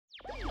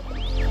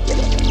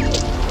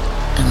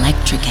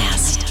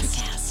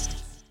Electricast.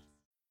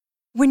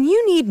 When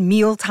you need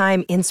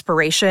mealtime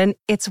inspiration,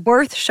 it's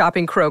worth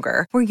shopping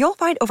Kroger, where you'll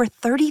find over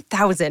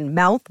 30,000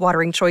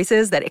 mouth-watering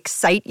choices that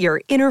excite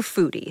your inner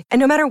foodie. And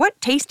no matter what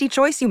tasty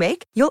choice you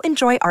make, you'll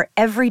enjoy our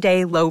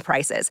everyday low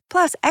prices,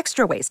 plus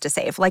extra ways to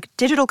save, like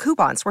digital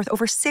coupons worth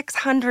over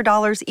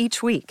 $600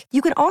 each week.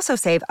 You can also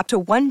save up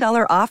to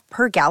 $1 off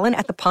per gallon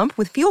at the pump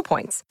with fuel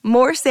points.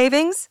 More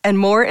savings and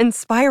more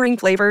inspiring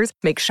flavors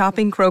make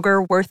shopping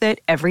Kroger worth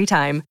it every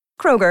time.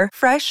 Kroger,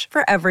 fresh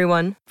for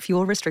everyone.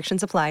 Fuel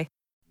restrictions apply.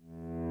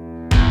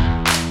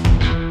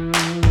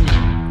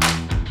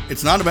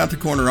 It's not about the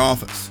corner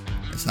office.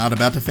 It's not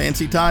about the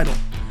fancy title.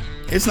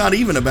 It's not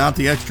even about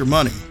the extra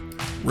money.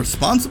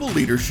 Responsible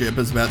leadership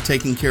is about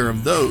taking care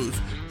of those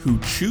who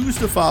choose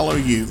to follow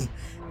you,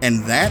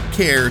 and that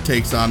care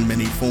takes on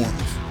many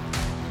forms.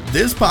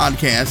 This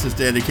podcast is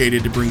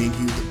dedicated to bringing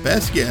you the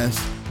best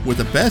guests with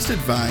the best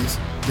advice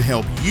to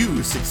help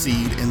you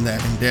succeed in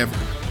that endeavor.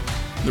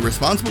 The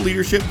Responsible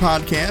Leadership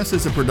Podcast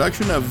is a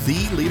production of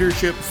The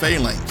Leadership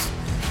Phalanx.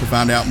 To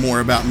find out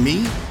more about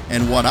me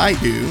and what I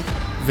do,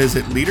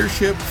 visit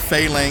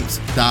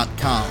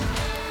leadershipphalanx.com.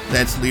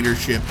 That's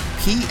leadership,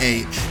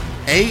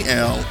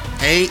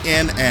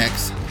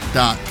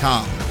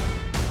 PHALANX.com.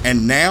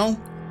 And now,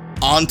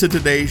 on to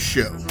today's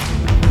show.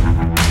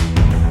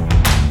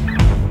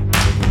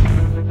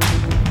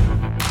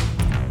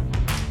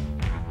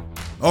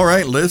 All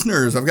right,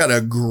 listeners, I've got a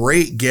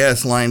great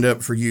guest lined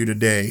up for you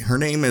today. Her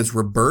name is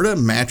Roberta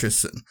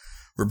Matuson.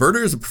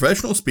 Roberta is a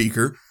professional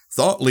speaker,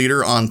 thought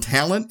leader on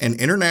talent, and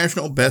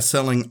international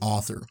best-selling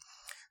author.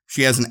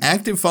 She has an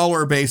active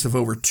follower base of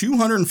over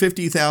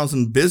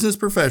 250,000 business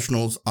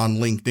professionals on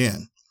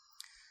LinkedIn.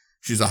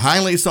 She's a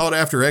highly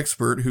sought-after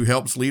expert who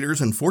helps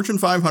leaders in Fortune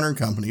 500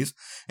 companies,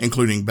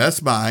 including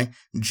Best Buy,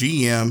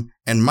 GM,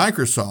 and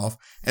Microsoft,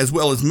 as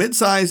well as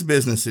mid-sized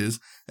businesses,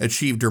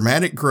 achieve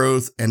dramatic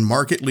growth and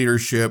market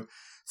leadership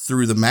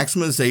through the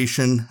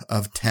maximization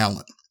of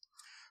talent.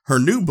 Her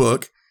new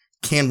book,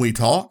 Can We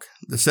Talk?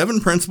 The 7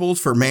 Principles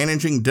for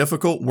Managing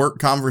Difficult Work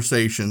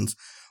Conversations,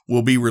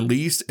 will be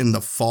released in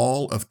the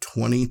fall of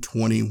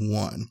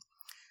 2021.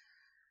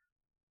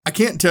 I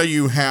can't tell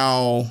you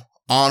how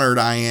honored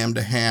I am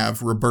to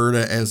have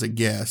Roberta as a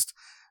guest.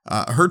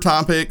 Her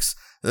topics,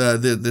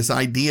 this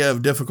idea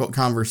of difficult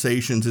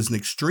conversations, is an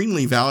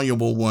extremely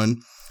valuable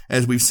one,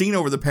 as we've seen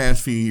over the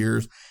past few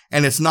years,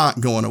 and it's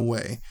not going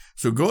away.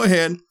 So go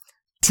ahead,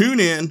 tune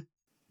in,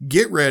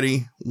 get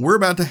ready. We're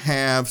about to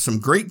have some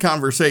great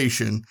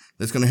conversation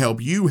that's going to help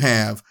you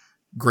have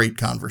great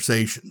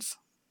conversations.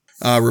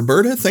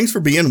 Roberta, thanks for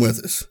being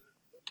with us.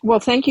 Well,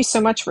 thank you so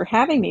much for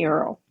having me,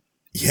 Earl.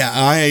 Yeah,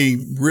 I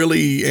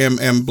really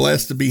am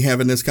blessed to be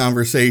having this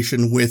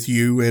conversation with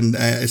you, and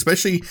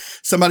especially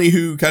somebody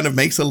who kind of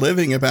makes a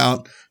living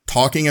about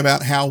talking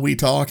about how we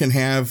talk and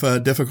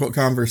have difficult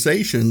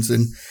conversations.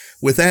 And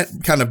with that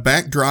kind of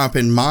backdrop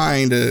in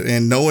mind,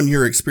 and knowing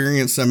your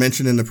experience, I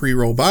mentioned in the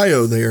pre-roll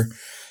bio there,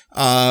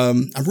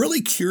 I'm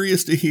really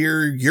curious to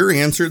hear your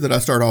answer that I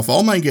start off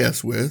all my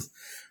guests with.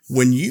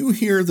 When you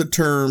hear the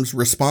terms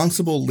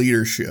responsible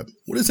leadership,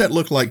 what does that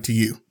look like to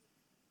you?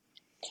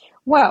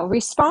 Well,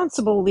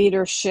 responsible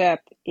leadership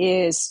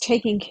is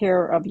taking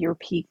care of your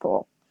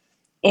people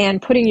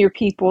and putting your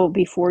people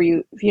before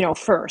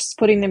first,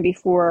 putting them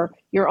before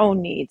your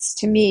own needs.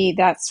 To me,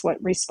 that's what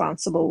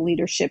responsible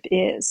leadership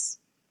is.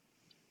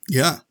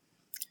 Yeah.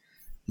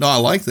 No, I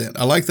like that.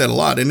 I like that a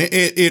lot. And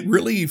it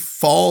really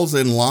falls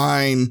in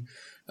line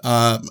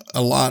a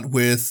lot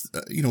with,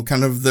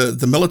 kind of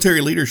the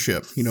military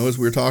leadership. As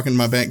we were talking,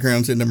 my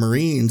background's in the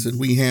Marines, and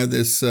we have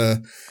this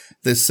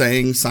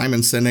saying.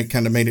 Simon Sinek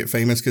kind of made it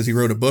famous because he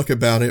wrote a book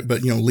about it,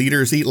 but,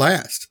 leaders eat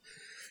last.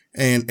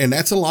 And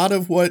that's a lot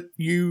of what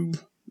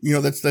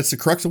that's the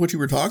crux of what you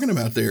were talking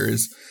about there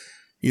is,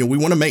 we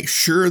want to make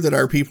sure that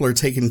our people are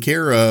taken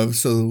care of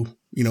so,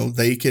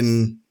 they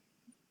can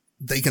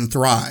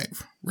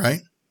thrive,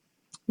 right?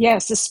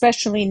 Yes,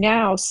 especially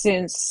now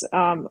since,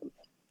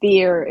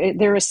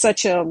 there is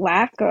such a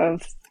lack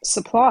of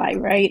supply,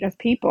 right, of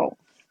people.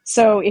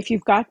 So if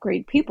you've got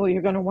great people,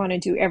 you're going to want to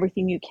do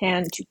everything you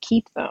can to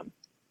keep them.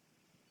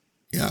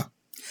 Yeah.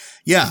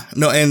 Yeah.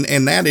 No,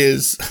 and that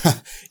is,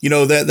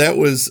 that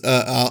was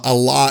a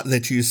lot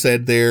that you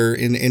said there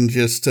in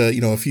just,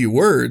 a few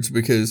words,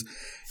 because,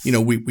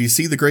 we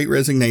see the Great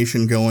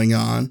Resignation going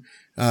on.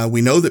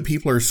 We know that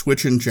people are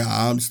switching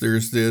jobs.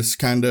 There's this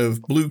kind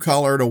of blue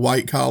collar to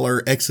white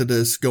collar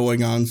exodus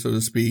going on, so to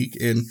speak.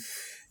 And,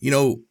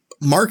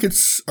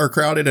 markets are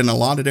crowded in a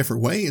lot of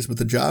different ways, but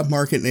the job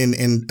market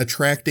and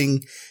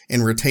attracting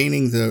and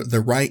retaining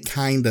the right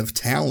kind of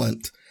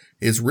talent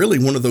is really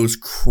one of those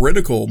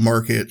critical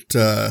market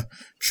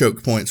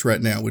choke points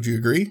right now. Would you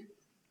agree?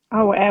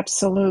 Oh,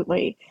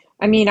 absolutely.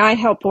 I mean, I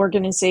help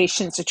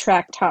organizations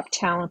attract top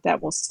talent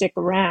that will stick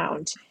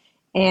around.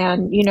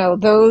 And,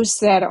 those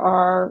that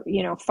are,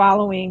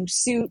 following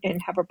suit and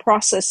have a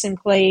process in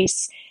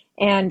place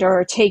and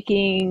are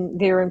taking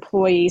their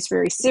employees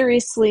very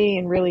seriously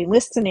and really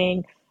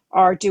listening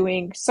are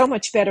doing so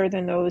much better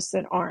than those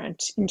that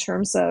aren't in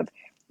terms of,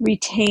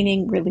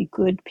 retaining really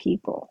good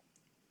people.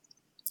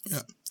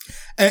 Yeah.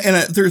 And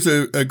there's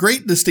a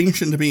great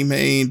distinction to be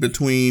made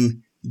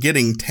between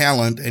getting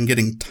talent and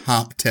getting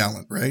top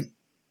talent, right?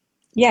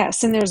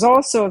 Yes, and there's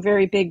also a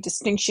very big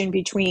distinction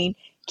between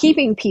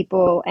keeping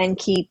people and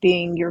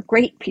keeping your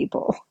great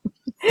people.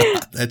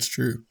 That's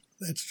true.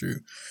 That's true.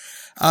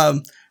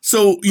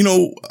 So, you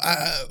know,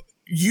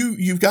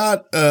 you've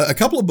got a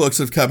couple of books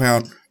have come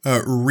out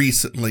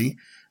recently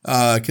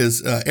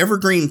because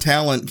Evergreen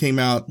Talent came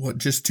out,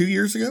 just 2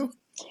 years ago?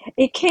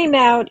 It came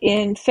out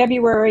in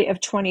February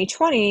of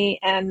 2020,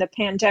 and the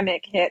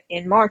pandemic hit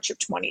in March of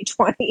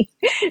 2020.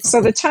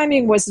 So the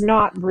timing was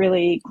not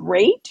really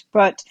great,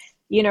 but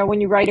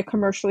when you write a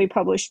commercially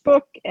published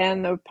book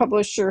and the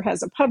publisher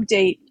has a pub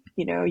date,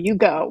 you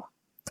go.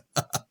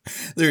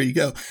 There you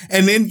go.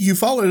 And then you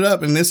followed it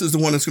up, and this is the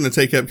one that's going to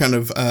take up kind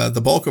of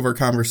the bulk of our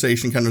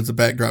conversation, kind of as a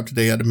backdrop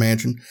today, I'd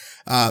imagine.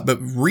 But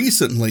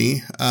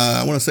recently,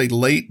 I want to say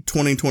late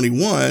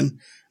 2021,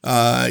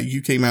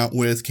 you came out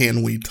with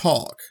Can We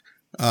Talk?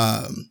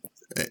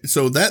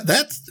 So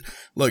that's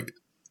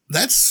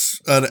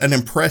an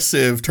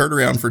impressive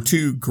turnaround for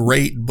two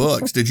great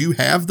books. Did you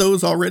have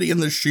those already in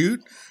the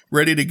chute,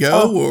 ready to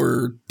go,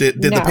 or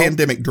did the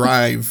pandemic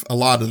drive a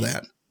lot of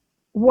that?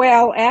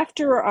 Well,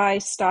 after I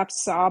stopped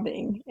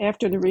sobbing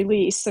after the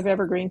release of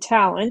Evergreen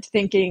Talent,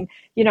 thinking,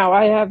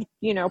 I have,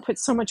 put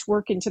so much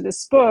work into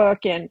this book,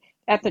 and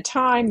at the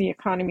time the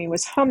economy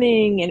was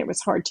humming and it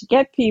was hard to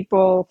get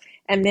people,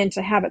 and then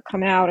to have it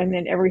come out and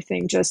then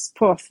everything just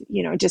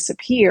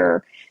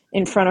disappear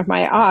in front of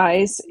my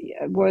eyes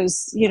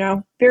was,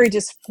 very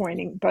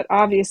disappointing. But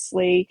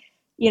obviously,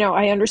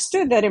 I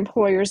understood that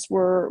employers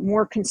were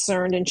more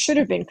concerned and should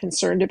have been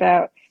concerned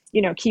about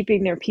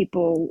keeping their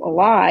people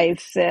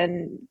alive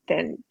than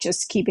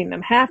just keeping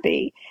them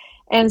happy.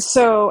 And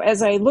so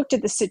as I looked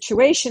at the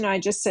situation, I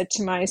just said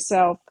to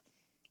myself,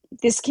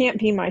 this can't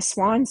be my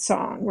swan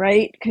song,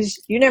 right?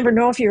 Because you never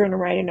know if you're going to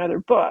write another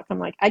book. I'm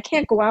like, I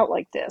can't go out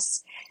like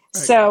this.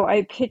 Right. So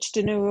I pitched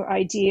a new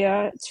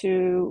idea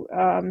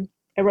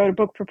I wrote a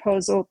book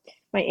proposal.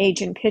 My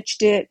agent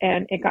pitched it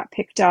and it got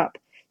picked up.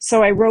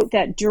 So I wrote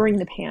that during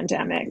the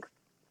pandemic.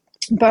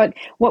 But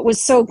what was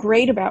so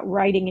great about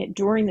writing it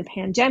during the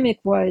pandemic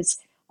was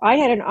I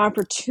had an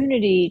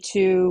opportunity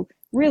to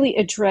really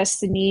address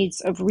the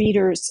needs of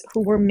readers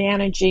who were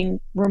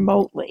managing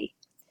remotely.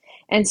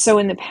 And so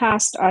in the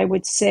past, I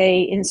would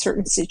say in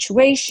certain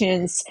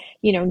situations,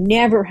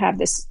 never have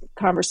this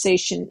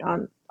conversation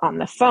on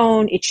the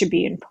phone. It should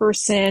be in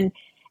person.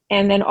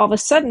 And then all of a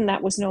sudden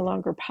that was no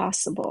longer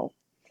possible.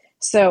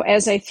 So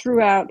as I threw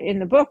out in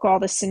the book all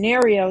the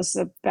scenarios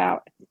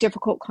about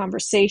difficult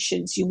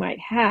conversations you might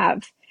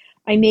have,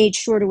 I made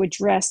sure to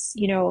address,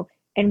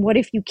 and what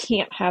if you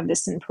can't have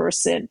this in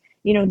person?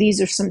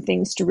 These are some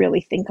things to really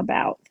think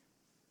about.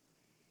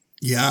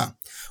 Yeah.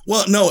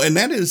 Well, no, and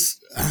that is,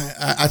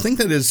 I think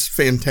that is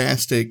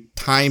fantastic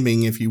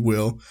timing, if you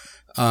will.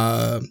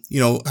 I'm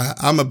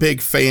a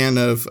big fan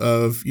of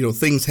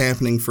things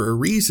happening for a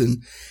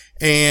reason.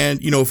 And,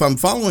 if I'm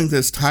following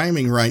this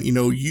timing right,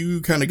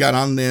 you kind of got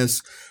on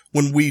this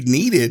when we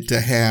needed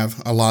to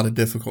have a lot of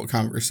difficult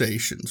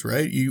conversations,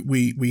 right?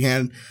 We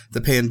had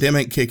the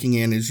pandemic kicking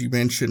in, as you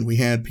mentioned. We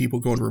had people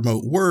going to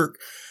remote work,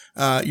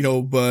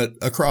 but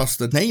across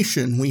the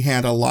nation, we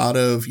had a lot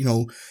of,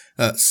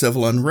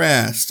 civil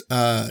unrest.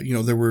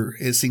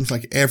 It seems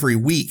like every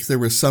week there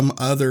was some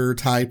other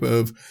type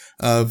of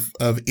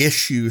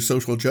issue,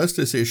 social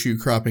justice issue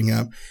cropping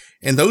up.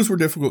 And those were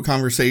difficult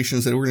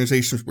conversations that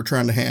organizations were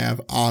trying to have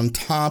on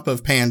top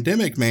of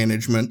pandemic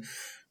management,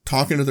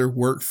 talking to their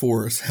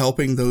workforce,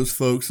 helping those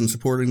folks and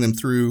supporting them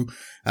through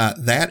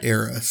that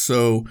era.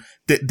 So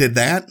did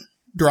that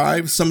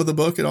drive some of the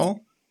book at all?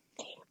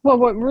 Well,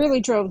 what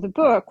really drove the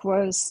book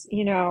was,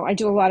 I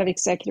do a lot of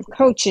executive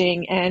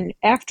coaching, and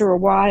after a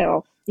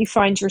while, you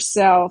find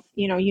yourself,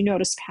 you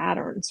notice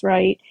patterns,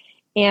 right?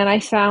 And I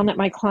found that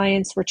my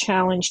clients were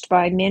challenged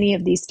by many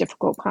of these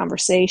difficult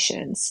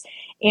conversations.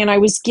 And I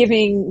was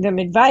giving them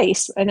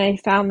advice, and I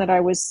found that I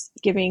was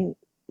giving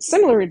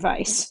similar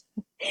advice.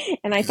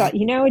 And I thought,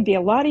 it'd be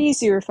a lot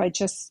easier if I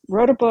just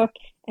wrote a book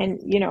and,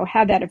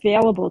 had that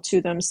available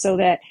to them so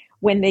that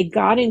when they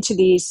got into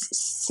these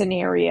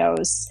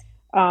scenarios,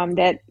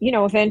 that,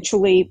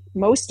 eventually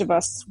most of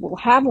us will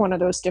have one of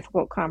those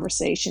difficult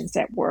conversations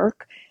at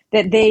work,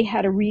 that they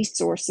had a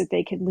resource that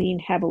they could lean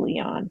heavily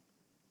on.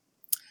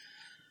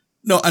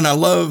 No, and I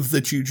love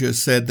that you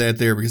just said that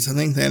there, because I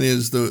think that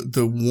is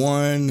the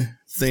one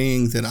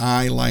thing that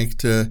I like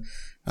to,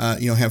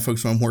 have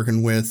folks I'm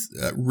working with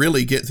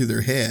really get through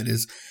their head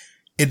is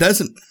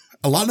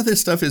a lot of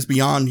this stuff is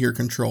beyond your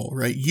control,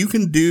 right? You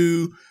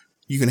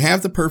can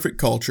have the perfect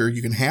culture.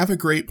 You can have a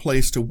great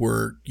place to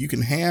work. You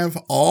can have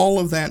all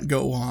of that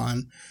go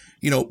on,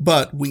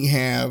 but we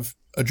have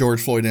a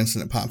George Floyd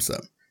incident pops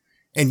up,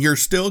 and you're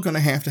still going to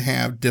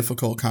have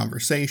difficult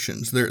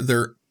conversations.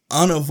 They're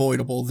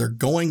unavoidable. They're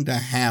going to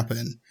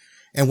happen.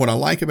 And what I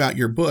like about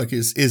your book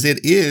is it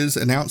is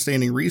an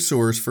outstanding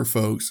resource for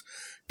folks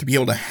to be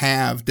able to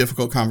have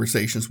difficult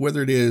conversations,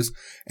 whether it is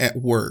at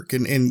work.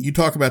 And you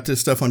talk about this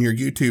stuff on your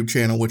YouTube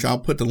channel, which I'll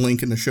put the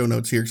link in the show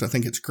notes here because I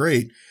think it's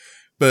great.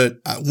 But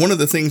one of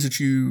the things that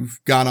you've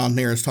got on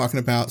there is talking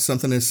about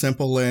something as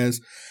simple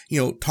as,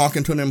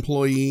 talking to an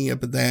employee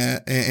about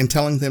that and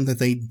telling them that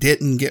they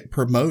didn't get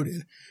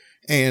promoted.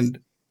 And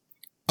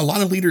a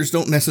lot of leaders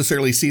don't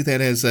necessarily see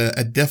that as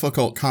a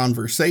difficult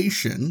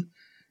conversation,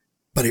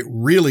 but it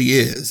really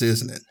is,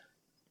 isn't it?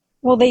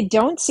 Well, they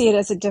don't see it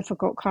as a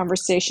difficult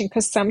conversation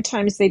because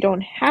sometimes they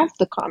don't have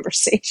the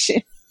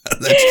conversation.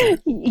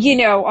 That's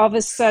true. All of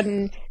a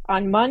sudden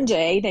on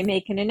Monday, they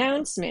make an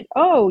announcement.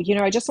 Oh,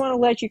 I just want to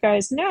let you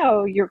guys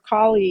know your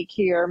colleague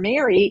here,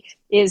 Mary,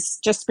 is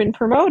just been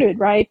promoted,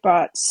 right?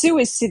 But Sue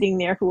is sitting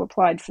there who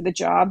applied for the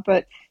job.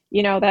 But,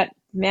 that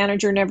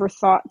manager never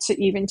thought to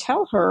even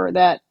tell her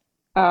that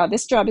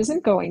this job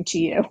isn't going to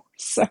you.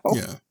 So,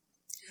 yeah.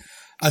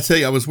 I tell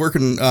you, I was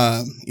working,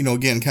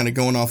 again, kind of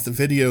going off the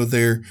video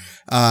there.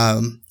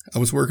 I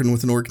was working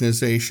with an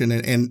organization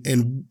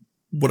and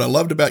what I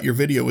loved about your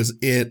video is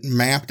it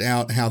mapped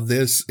out how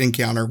this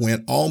encounter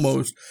went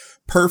almost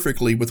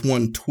perfectly with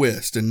one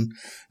twist. And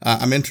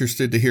I'm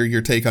interested to hear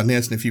your take on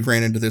this. And if you've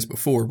ran into this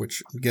before,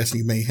 which I'm guessing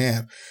you may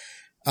have,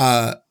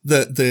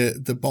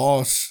 the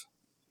boss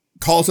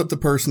calls up the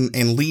person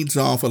and leads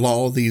off with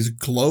all these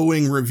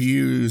glowing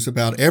reviews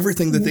about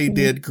everything that they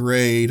did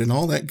great and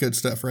all that good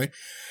stuff, right?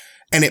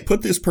 And it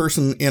put this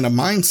person in a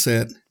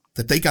mindset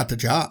that they got the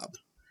job.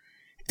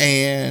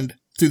 And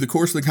through the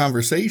course of the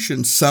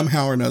conversation,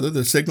 somehow or another,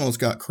 the signals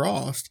got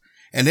crossed.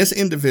 And this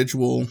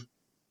individual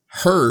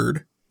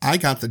heard, I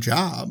got the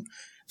job.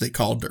 They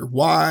called their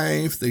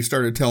wife. They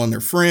started telling their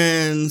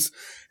friends.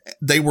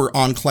 They were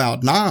on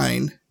cloud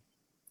nine.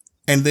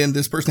 And then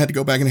this person had to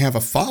go back and have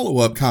a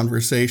follow-up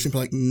conversation.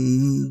 Like,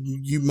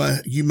 you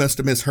must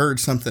have misheard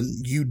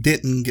something. You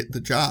didn't get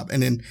the job.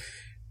 And then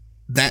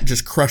that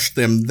just crushed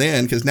them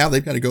then, because now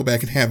they've got to go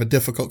back and have a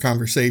difficult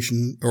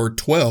conversation or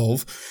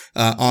 12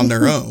 on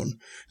their own.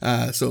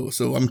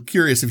 So I'm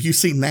curious if you've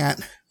seen that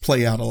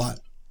play out a lot.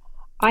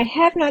 I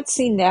have not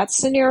seen that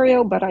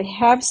scenario, but I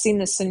have seen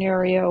the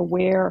scenario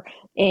where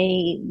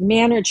a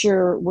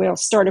manager will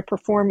start a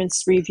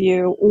performance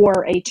review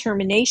or a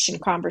termination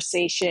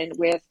conversation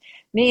with,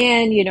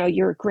 man,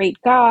 you're a great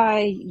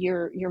guy.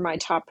 You're my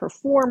top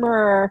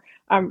performer.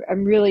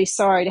 I'm really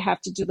sorry to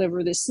have to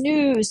deliver this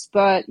news,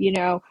 but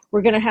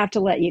we're going to have to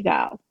let you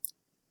go.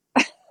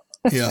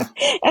 Yeah.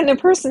 And the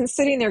person's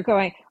sitting there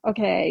going,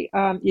 okay,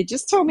 you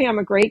just told me I'm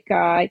a great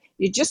guy.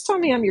 You just told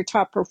me I'm your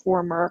top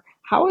performer.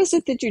 How is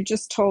it that you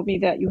just told me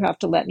that you have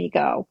to let me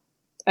go?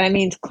 I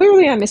mean,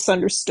 clearly I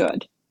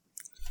misunderstood.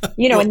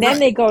 Well, and then right.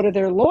 They go to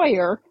their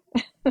lawyer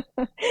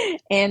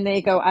and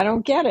they go, I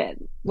don't get it.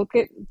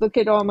 Look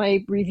at all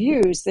my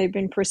reviews. They've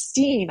been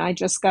pristine. I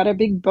just got a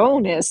big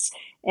bonus.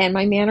 And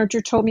my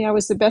manager told me I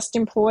was the best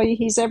employee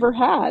he's ever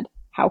had.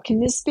 How can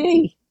this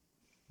be?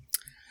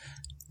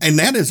 And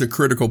that is a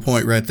critical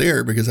point right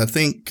there, because I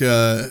think,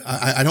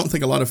 I don't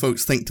think a lot of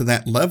folks think to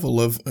that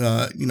level of,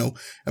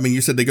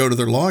 you said they go to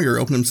their lawyer,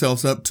 open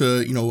themselves up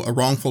to, a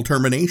wrongful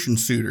termination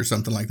suit or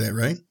something like that,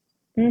 right?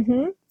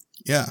 Mm-hmm.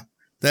 Yeah.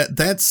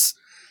 That's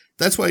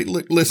why,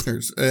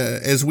 listeners,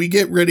 as we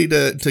get ready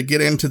to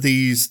get into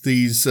these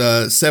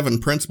 7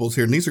 principles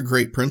here, and these are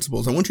great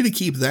principles, I want you to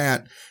keep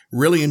that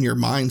really in your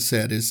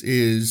mindset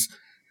is,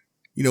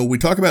 we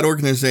talk about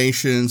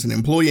organizations and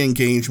employee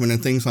engagement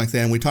and things like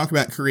that, and we talk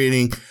about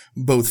creating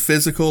both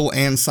physical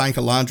and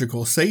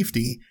psychological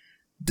safety.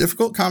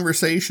 Difficult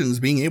conversations,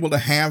 being able to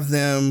have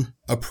them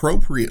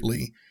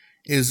appropriately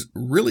is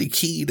really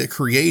key to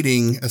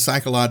creating a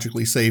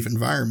psychologically safe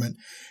environment.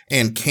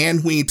 And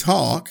Can We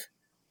Talk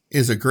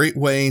is a great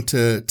way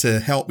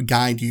to help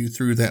guide you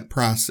through that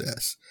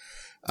process.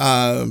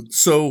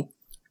 So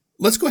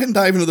let's go ahead and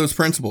dive into those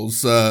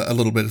principles a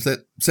little bit. Does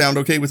that sound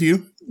okay with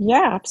you?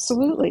 Yeah,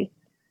 absolutely.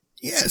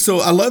 Yeah. So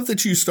I love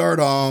that you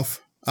start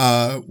off.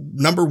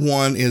 Number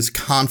 1 is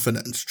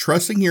confidence,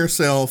 trusting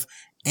yourself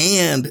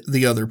and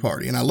the other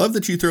party. And I love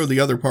that you throw the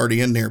other party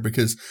in there,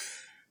 because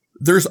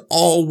there's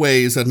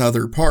always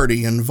another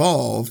party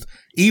involved,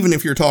 even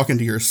if you're talking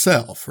to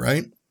yourself,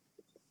 right?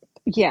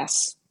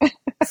 Yes.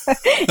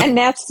 And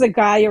that's the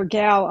guy or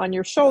gal on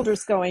your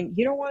shoulders going,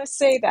 you don't want to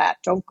say that.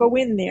 Don't go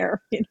in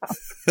there,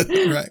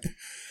 Right.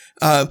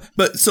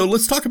 But so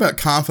let's talk about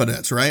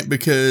confidence, right?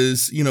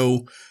 Because,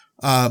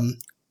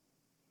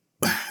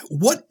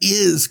 what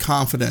is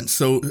confidence?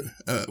 So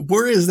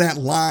where is that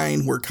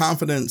line where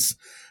confidence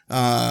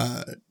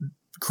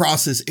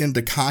crosses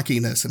into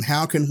cockiness, and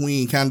how can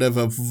we kind of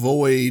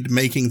avoid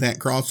making that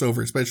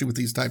crossover, especially with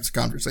these types of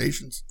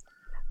conversations?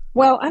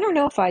 Well, I don't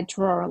know if I'd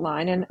draw a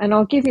line, and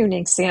I'll give you an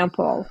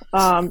example.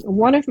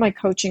 One of my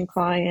coaching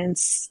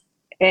clients,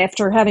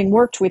 after having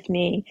worked with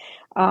me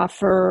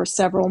for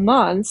several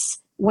months,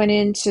 went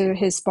into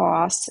his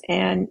boss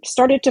and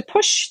started to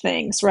push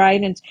things,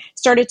 right? And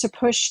started to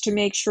push to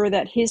make sure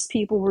that his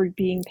people were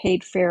being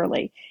paid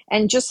fairly.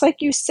 And just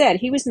like you said,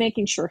 he was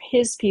making sure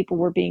his people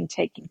were being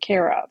taken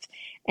care of.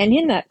 And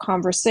in that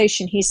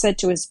conversation, he said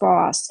to his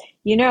boss,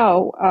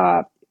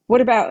 what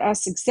about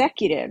us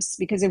executives?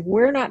 Because if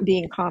we're not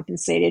being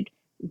compensated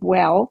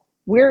well,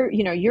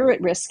 you're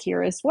at risk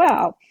here as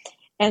well.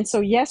 And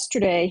so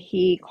yesterday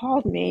he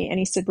called me and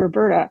he said,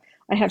 Roberta,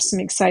 I have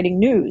some exciting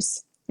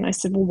news. And I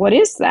said, well, what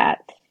is that?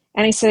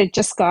 And he said, I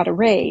just got a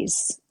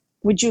raise.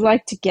 Would you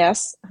like to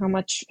guess how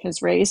much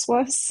his raise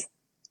was?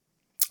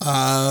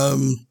 So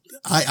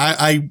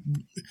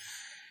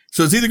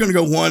it's either going to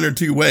go one or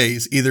two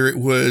ways. Either it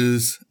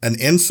was an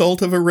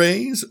insult of a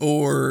raise,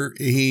 or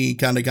he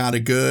kind of got a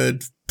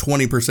good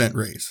 20%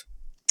 raise.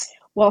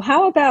 Well,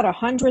 how about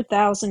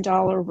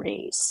 $100,000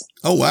 raise?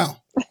 Oh, wow.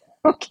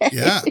 Okay.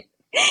 Yeah.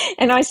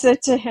 And I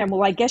said to him,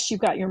 well, I guess you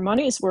got your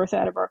money's worth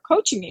out of our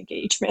coaching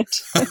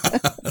engagement.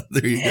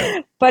 There you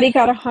go. But he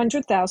got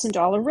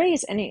 $100,000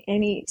 raise. And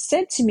he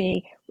said to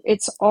me,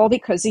 it's all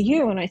because of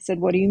you. And I said,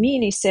 what do you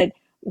mean? He said,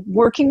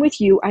 working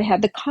with you, I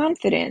had the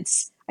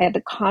confidence. I had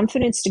the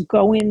confidence to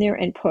go in there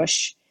and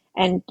push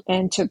and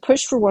to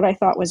push for what I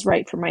thought was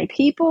right for my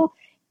people,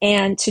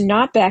 and to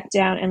not back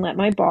down and let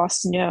my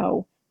boss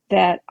know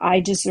that I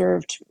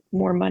deserved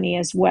more money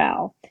as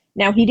well.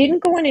 Now, he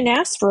didn't go in and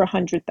ask for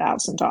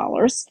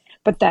 $100,000,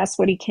 but that's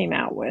what he came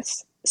out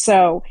with.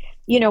 So,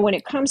 when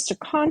it comes to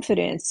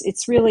confidence,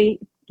 it's really,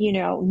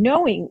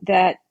 knowing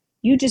that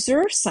you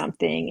deserve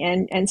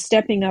something and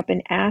stepping up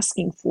and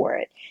asking for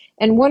it.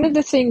 And one of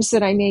the things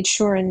that I made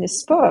sure in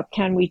this book,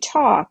 Can We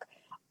Talk?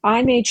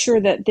 I made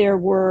sure that there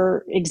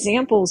were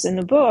examples in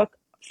the book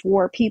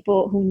for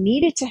people who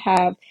needed to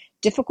have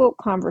difficult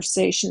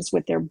conversations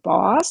with their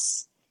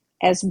boss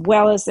as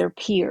well as their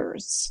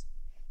peers.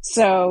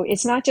 So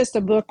it's not just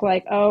a book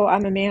like, oh,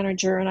 I'm a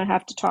manager and I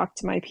have to talk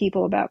to my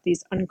people about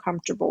these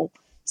uncomfortable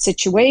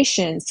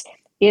situations.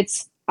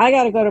 It's, I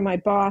got to go to my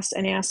boss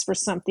and ask for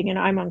something and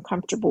I'm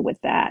uncomfortable with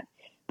that.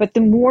 But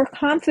the more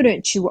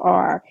confident you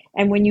are,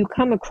 and when you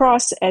come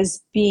across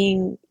as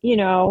being,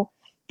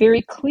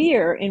 very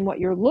clear in what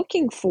you're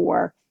looking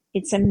for,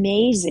 it's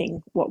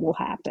amazing what will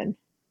happen.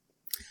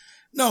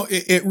 No,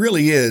 it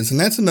really is. And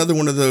that's another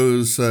one of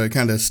those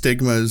kind of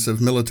stigmas of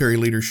military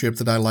leadership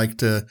that I like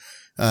to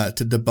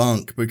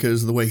debunk,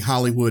 because the way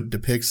Hollywood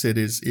depicts it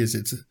is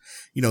it's,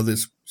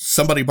 this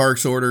somebody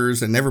barks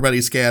orders and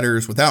everybody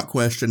scatters without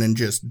question and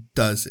just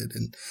does it.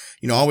 And,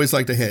 always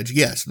like to hedge.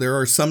 Yes, there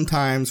are some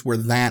times where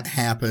that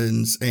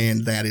happens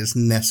and that is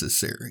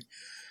necessary.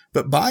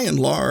 But by and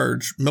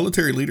large,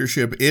 military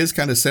leadership is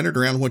kind of centered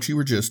around what you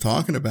were just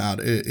talking about,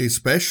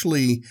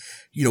 especially,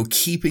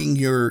 keeping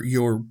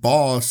your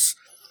boss,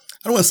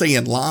 I don't want to say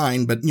in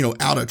line, but,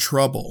 out of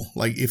trouble.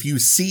 Like if you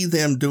see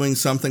them doing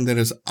something that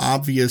is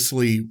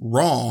obviously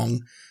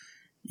wrong,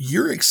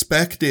 you're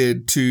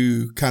expected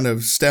to kind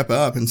of step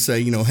up and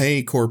say,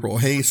 hey, corporal,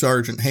 hey,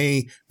 sergeant,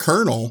 hey,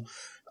 colonel,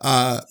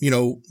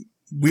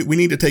 we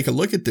need to take a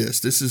look at this.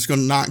 This is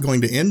not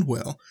going to end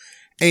well.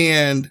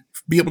 And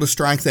be able to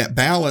strike that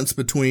balance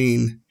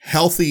between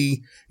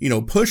healthy,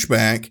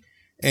 pushback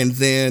and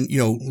then,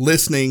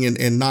 listening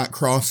and not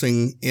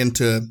crossing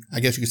into, I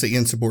guess you could say,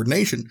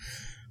 insubordination.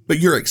 But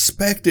you're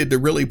expected to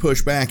really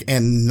push back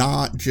and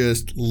not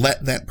just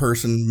let that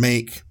person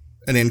make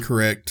an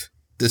incorrect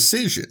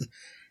decision.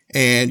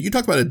 And you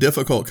talk about a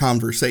difficult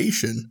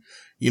conversation,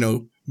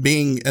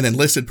 being an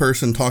enlisted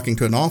person talking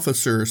to an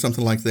officer or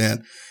something like that,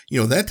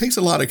 that takes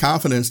a lot of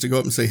confidence to go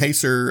up and say, hey,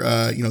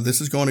 sir,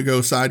 this is going to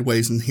go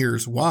sideways and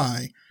here's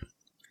why.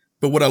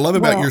 But what I love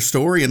about your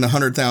story and the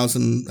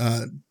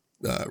 100,000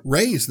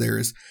 raise there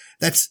is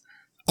that's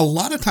a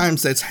lot of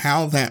times that's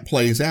how that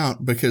plays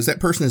out, because that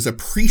person is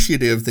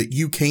appreciative that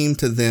you came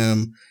to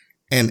them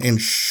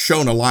and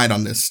shone a light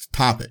on this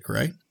topic,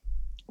 right?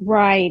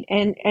 Right.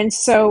 And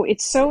so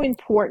it's so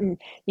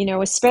important,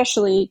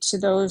 especially to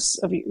those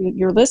of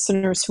your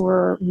listeners who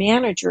are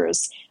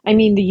managers. I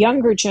mean, the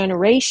younger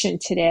generation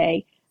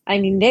today,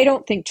 they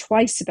don't think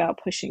twice about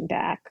pushing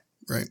back.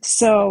 Right.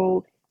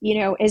 So,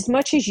 as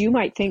much as you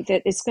might think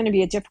that it's going to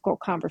be a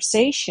difficult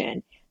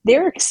conversation,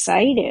 they're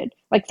excited.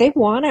 Like they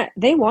want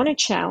to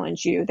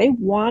challenge you. They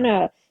want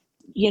to,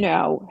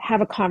 have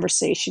a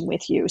conversation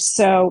with you.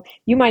 So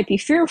you might be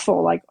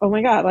fearful, like, oh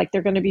my God, like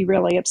they're going to be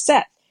really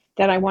upset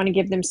that I want to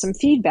give them some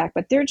feedback,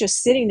 but they're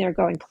just sitting there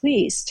going,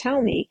 please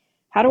tell me,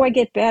 how do I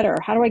get better?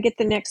 How do I get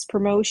the next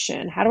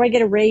promotion? How do I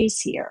get a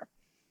raise here?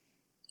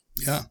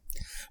 Yeah.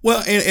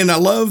 Well, and I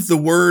love the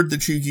word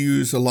that you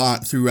use a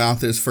lot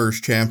throughout this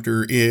first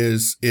chapter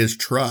is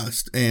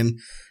trust. And,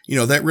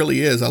 that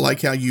really is. I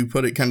like how you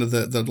put it, kind of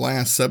the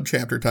last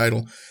subchapter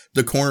title,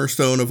 the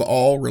cornerstone of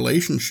all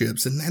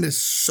relationships. And that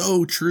is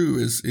so true,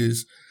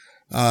 is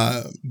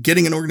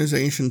getting an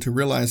organization to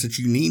realize that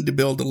you need to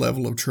build a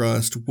level of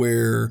trust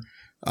where,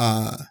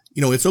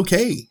 it's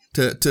okay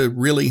to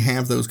really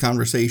have those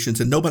conversations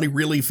and nobody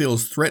really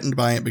feels threatened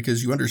by it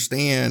because you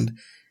understand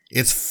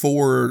it's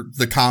for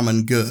the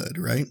common good,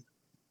 right?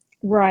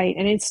 Right.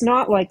 And it's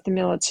not like the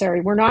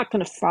military. We're not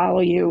going to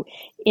follow you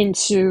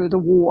into the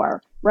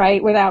war,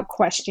 right, without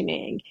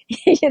questioning.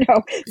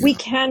 We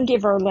can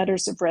give our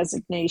letters of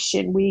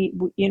resignation.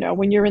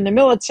 When you're in the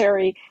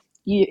military,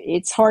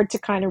 it's hard to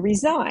kind of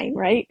resign,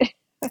 right?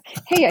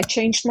 Hey, I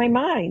changed my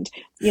mind.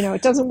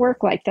 It doesn't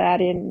work like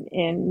that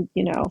in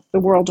the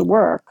world of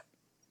work.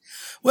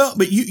 Well,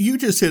 but you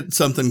just hit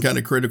something kind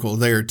of critical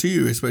there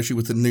too, especially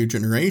with the new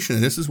generation.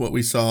 And this is what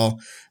we saw.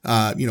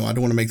 I don't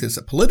want to make this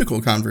a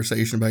political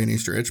conversation by any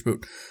stretch, but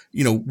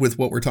with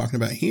what we're talking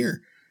about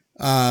here,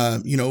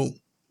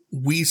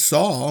 we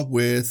saw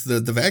with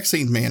the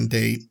vaccine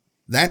mandate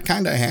that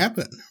kind of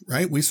happened,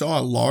 right? We saw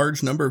a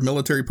large number of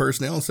military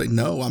personnel say,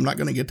 "No, I'm not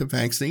going to get the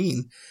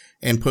vaccine,"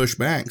 and push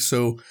back.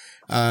 So,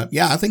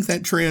 I think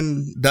that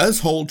trend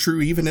does hold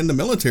true even in the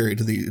military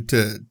to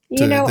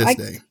this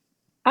day.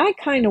 I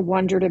kind of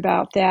wondered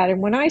about that. And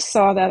when I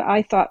saw that,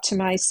 I thought to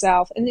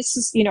myself, and this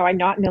is, I'm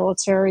not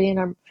military and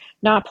I'm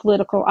not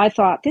political. I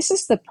thought this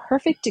is the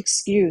perfect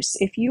excuse.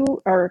 If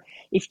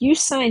you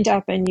signed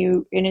up and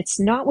it's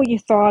not what you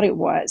thought it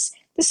was,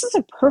 this is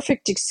a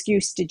perfect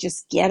excuse to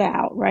just get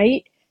out,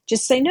 right?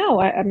 Just say, no,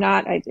 I'm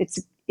not,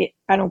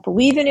 I don't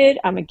believe in it.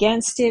 I'm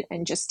against it,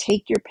 and just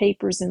take your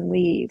papers and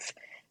leave.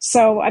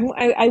 So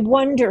I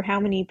wonder how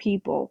many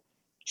people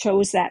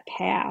chose that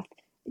path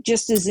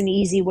just as an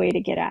easy way to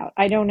get out.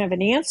 I don't have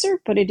an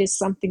answer, but it is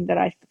something that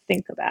I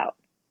think about.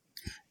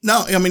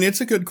 No, I mean,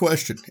 it's a good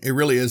question. It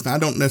really is. And I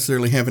don't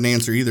necessarily have an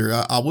answer either.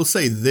 I will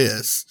say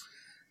this,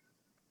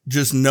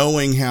 just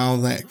knowing how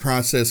that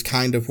process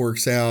kind of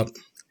works out,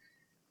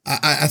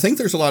 I think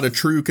there's a lot of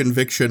true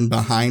conviction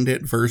behind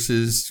it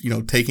versus,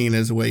 taking it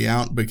as a way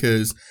out,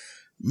 because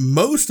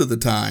most of the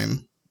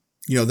time,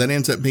 that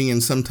ends up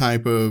being some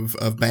type of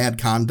bad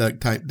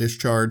conduct type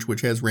discharge,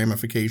 which has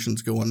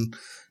ramifications going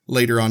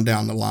later on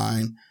down the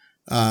line.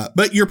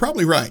 But you're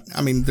probably right.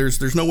 I mean,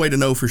 there's no way to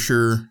know for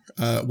sure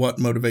what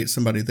motivates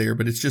somebody there,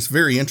 but it's just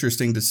very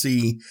interesting to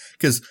see,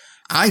 because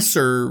I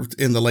served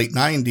in the late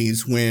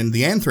 90s when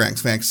the anthrax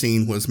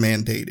vaccine was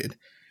mandated.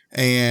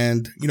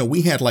 And,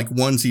 we had like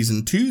onesies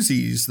and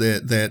twosies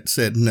that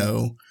said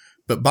no,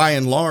 but by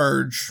and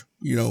large,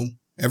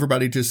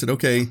 everybody just said,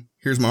 okay,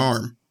 here's my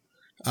arm,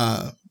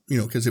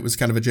 because it was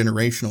kind of a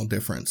generational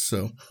difference.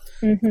 So,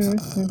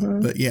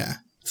 but yeah.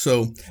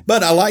 So,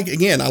 but I like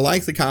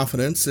the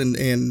confidence and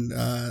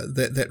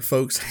that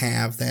folks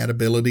have that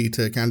ability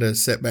to kind of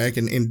sit back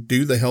and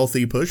do the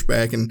healthy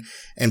pushback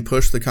and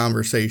push the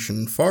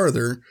conversation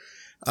farther.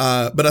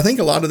 But I think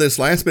a lot of this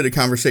last bit of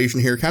conversation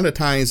here kind of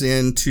ties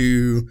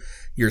into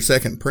your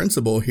second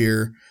principle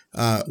here,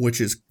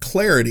 which is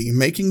clarity,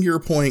 making your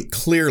point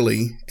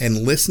clearly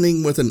and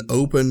listening with an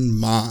open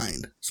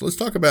mind. So let's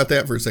talk about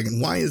that for a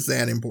second. Why is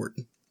that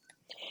important?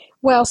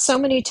 Well, so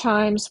many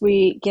times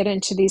we get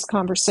into these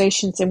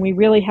conversations and we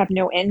really have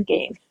no end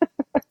game.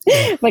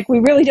 Like, we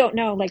really don't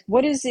know, like,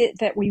 what is it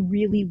that we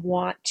really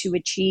want to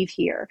achieve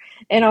here?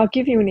 And I'll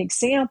give you an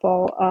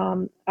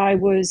example. I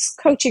was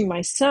coaching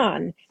my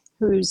son,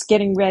 who's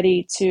getting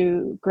ready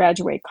to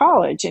graduate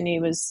college, and he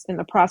was in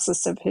the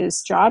process of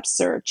his job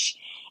search.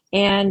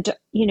 And,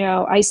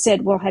 I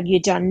said, well, have you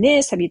done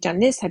this? Have you done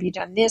this? Have you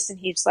done this? And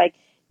he's like,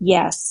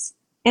 yes.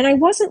 And I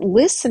wasn't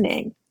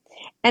listening.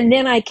 And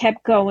then I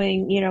kept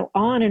going,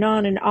 on and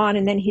on and on.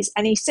 And then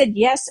he said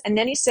yes. And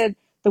then he said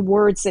the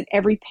words that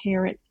every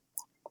parent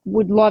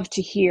would love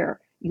to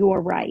hear.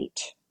 You're right.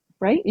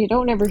 Right? You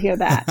don't ever hear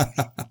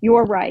that.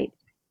 You're right.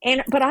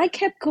 But I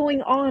kept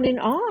going on and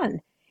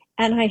on.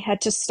 And I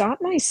had to stop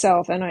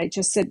myself. And I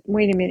just said,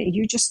 wait a minute,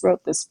 you just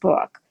wrote this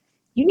book.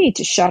 You need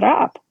to shut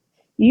up.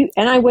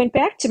 And I went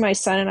back to my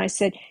son and I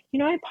said,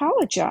 I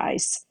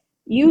apologize.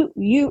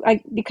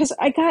 Because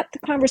I got the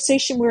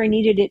conversation where I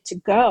needed it to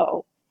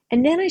go.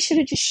 And then I should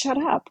have just shut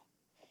up.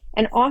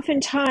 And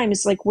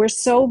oftentimes, like, we're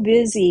so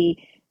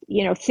busy,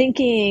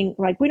 thinking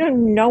like we don't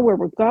even know where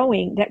we're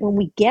going, that when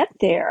we get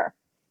there,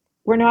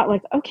 we're not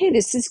like, okay,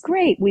 this is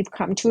great. We've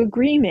come to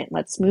agreement.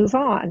 Let's move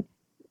on.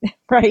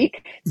 Right?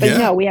 But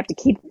no, we have to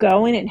keep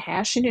going and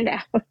hashing it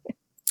out.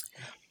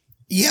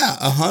 Yeah,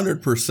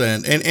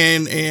 100%.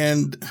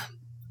 And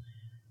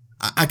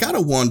I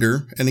gotta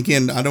wonder, and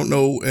again, I don't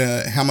know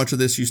how much of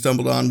this you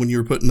stumbled on when you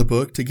were putting the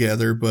book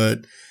together,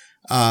 but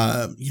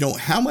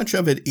how much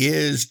of it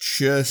is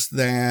just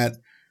that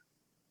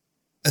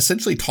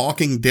essentially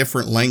talking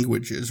different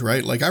languages,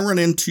 right? Like I run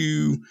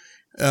into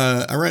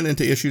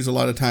issues a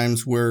lot of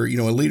times where, a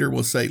leader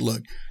will say,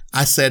 look,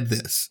 I said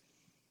this.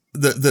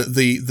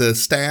 The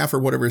staff or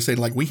whatever is saying,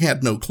 like, we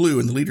had no clue.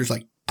 And the leader's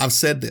like, I've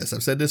said this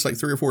like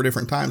 3 or 4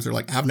 different times. They're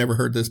like, I've never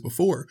heard this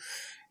before.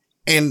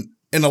 And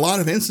in a lot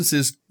of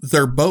instances,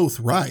 they're both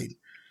right.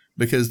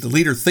 Because the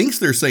leader thinks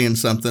they're saying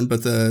something,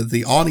 but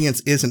the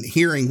audience isn't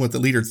hearing what the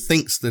leader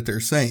thinks that they're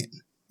saying,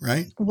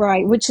 right?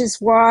 Right, which is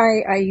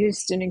why I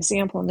used an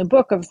example in the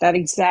book of that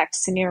exact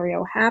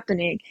scenario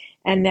happening,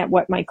 and that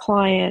what my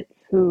client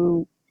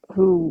who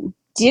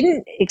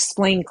didn't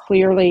explain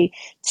clearly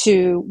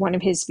to one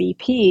of his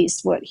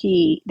VPs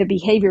the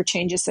behavior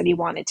changes that he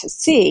wanted to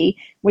see,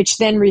 which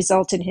then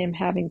resulted in him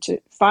having to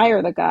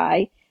fire the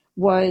guy,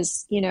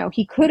 was,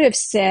 he could have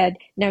said,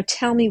 now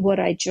tell me what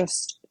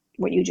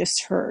you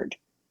just heard,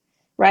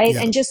 right?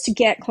 Yeah. And just to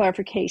get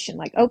clarification,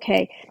 like,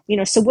 okay,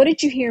 so what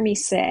did you hear me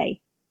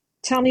say?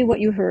 Tell me what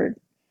you heard,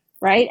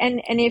 right?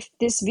 And if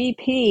this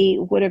VP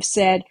would have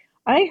said,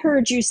 I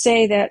heard you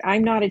say that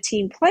I'm not a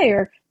team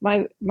player.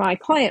 My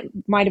client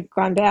might have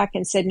gone back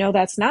and said, no,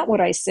 that's not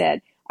what I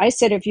said. I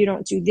said, if you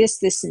don't do this,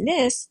 this, and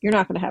this, you're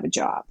not going to have a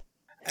job.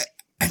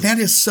 And that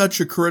is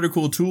such a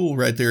critical tool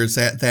right there, is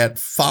that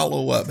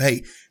follow up.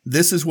 Hey,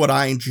 this is what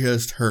I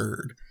just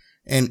heard,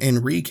 and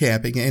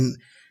recapping. And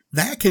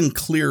that can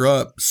clear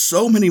up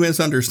so many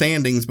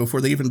misunderstandings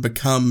before they even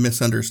become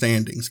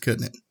misunderstandings,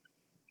 couldn't it?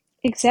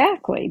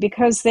 Exactly.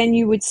 Because then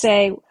you would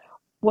say,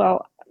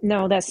 well,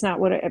 no, that's not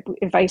what,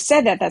 if I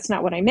said that, that's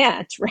not what I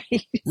meant,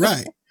 right?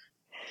 Right.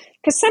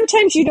 Because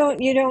sometimes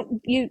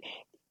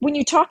when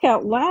you talk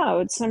out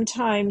loud,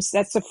 sometimes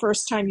that's the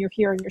first time you're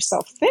hearing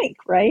yourself think,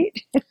 right?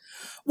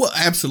 Well,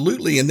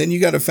 absolutely. And then you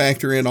got to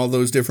factor in all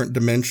those different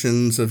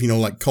dimensions of,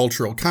 like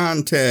cultural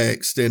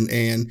context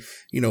and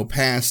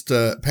past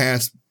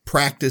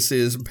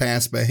practices and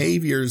past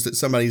behaviors that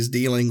somebody's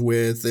dealing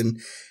with, and,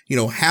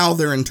 how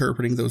they're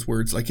interpreting those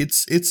words. Like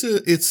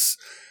it's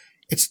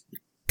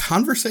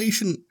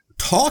conversation.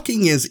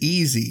 Talking is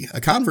easy.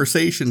 A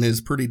conversation is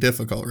pretty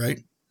difficult, right?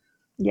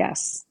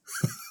 Yes.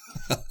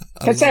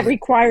 Because that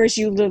requires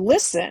you to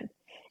listen.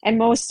 And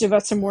most of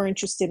us are more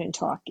interested in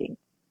talking.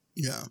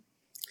 Yeah.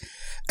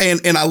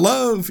 And I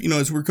love,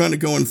 as we're kind of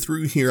going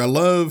through here, I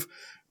love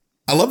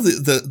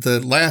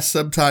the last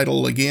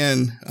subtitle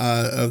again,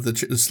 of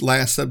this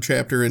last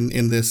subchapter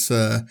in this,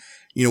 where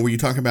you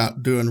talk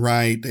about doing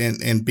right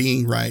and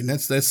being right. And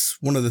that's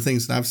one of the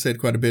things that I've said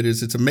quite a bit,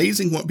 is it's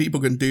amazing what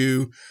people can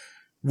do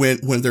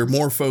when they're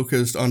more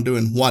focused on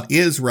doing what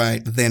is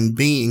right than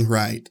being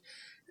right.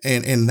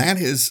 And that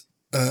is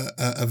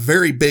a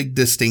very big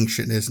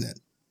distinction, isn't it?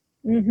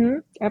 Mm-hmm.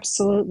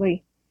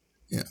 Absolutely.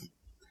 Yeah.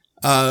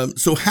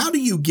 So how do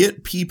you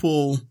get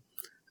people,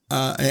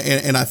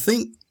 and I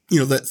think,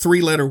 that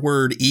 3-letter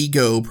word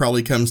ego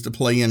probably comes to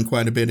play in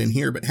quite a bit in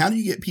here, but how do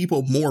you get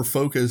people more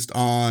focused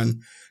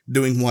on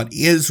doing what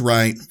is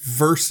right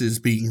versus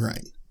being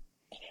right?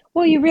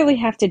 Well, you really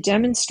have to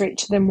demonstrate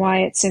to them why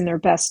it's in their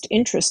best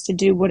interest to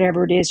do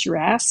whatever it is you're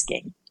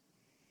asking.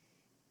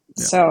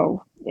 Yeah.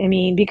 So,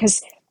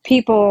 because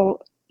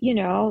people,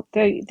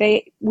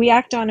 we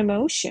act on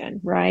emotion,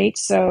 right?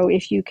 So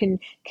if you can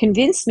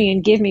convince me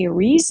and give me a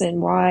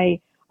reason why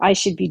I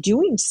should be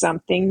doing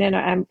something, then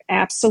I'm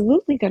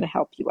absolutely going to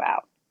help you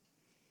out.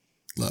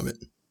 Love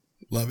it.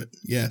 Love it.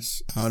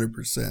 Yes,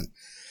 100%.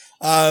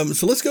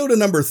 So let's go to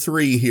number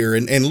 3 here.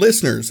 And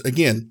listeners,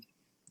 again,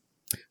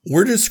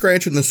 we're just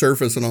scratching the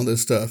surface on all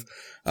this stuff.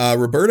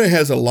 Roberta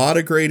has a lot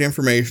of great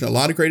information, a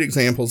lot of great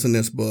examples in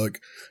this book.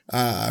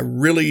 I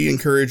really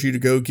encourage you to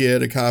go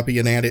get a copy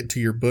and add it to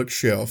your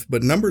bookshelf.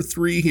 But number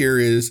 3 here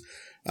is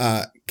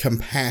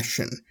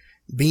compassion.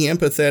 Be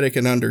empathetic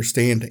and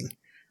understanding.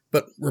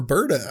 But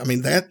Roberta,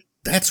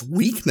 that's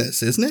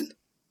weakness, isn't it?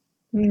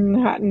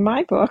 Not in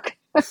my book.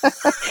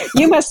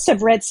 You must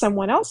have read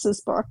someone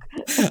else's book.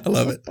 I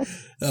love it.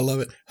 I love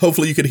it.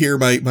 Hopefully you could hear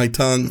my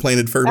tongue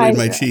planted firmly in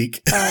my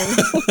cheek.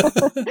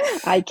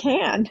 I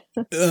can.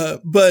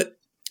 But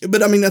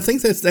I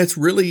think that's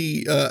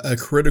really a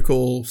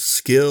critical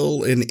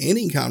skill in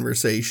any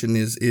conversation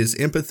is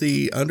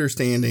empathy,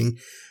 understanding,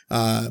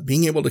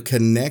 being able to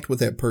connect with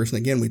that person.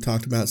 Again, we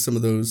talked about some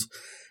of those,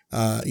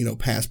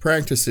 past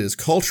practices,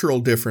 cultural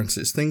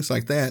differences, things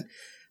like that.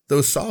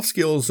 Those soft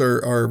skills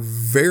are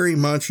very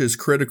much as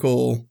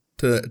critical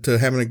to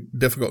having a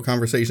difficult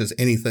conversation as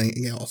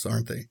anything else,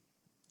 aren't they?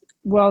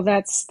 Well,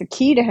 that's the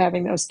key to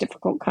having those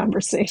difficult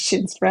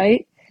conversations,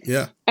 right?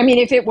 Yeah.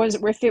 If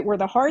it were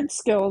the hard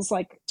skills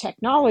like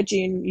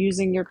technology and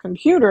using your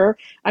computer,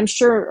 I'm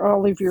sure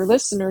all of your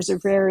listeners are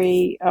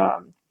very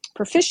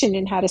proficient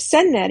in how to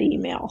send that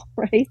email,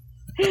 right?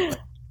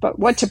 But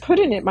what to put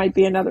in it might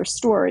be another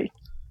story.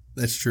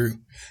 That's true.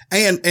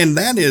 And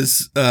that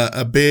is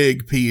a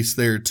big piece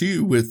there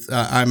too with,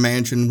 I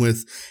imagine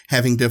with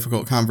having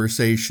difficult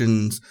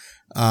conversations,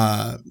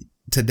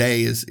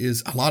 today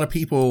is a lot of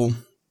people,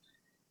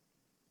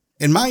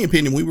 in my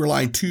opinion, we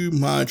rely too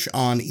much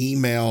on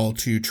email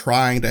to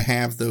try to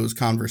have those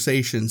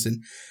conversations,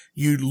 and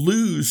you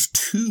lose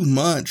too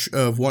much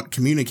of what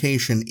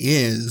communication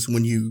is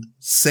when you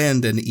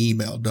send an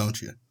email,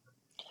 don't you?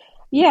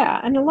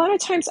 Yeah, and a lot of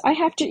times I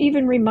have to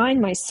even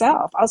remind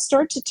myself. I'll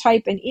start to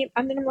type and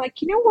then I'm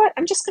like, you know what?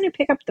 I'm just going to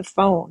pick up the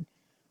phone.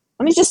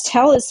 Let me just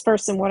tell this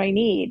person what I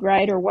need,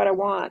 right? Or what I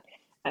want.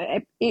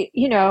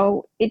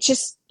 It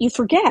just, you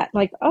forget,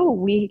 like, oh,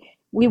 we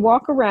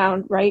walk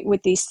around, right,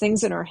 with these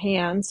things in our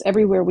hands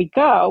everywhere we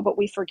go, but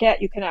we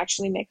forget you can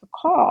actually make a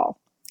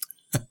call.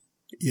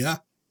 Yeah.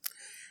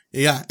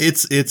 Yeah,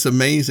 it's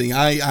amazing.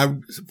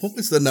 What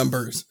was the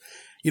numbers?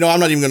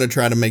 I'm not even going to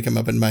try to make them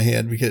up in my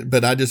head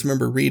but I just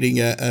remember reading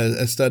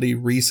a study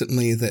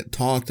recently that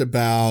talked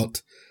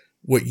about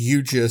what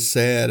you just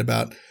said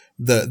about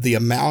the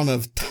amount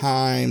of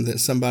time that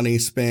somebody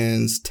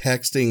spends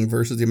texting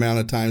versus the amount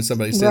of time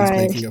somebody spends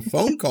making a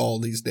phone call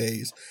these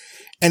days.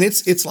 And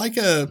it was like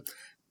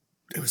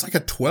a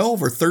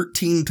 12 or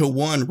 13 to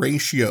 1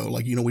 ratio.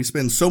 Like, we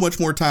spend so much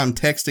more time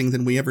texting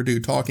than we ever do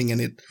talking,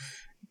 and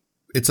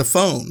it's a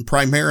phone.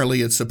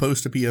 Primarily, it's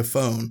supposed to be a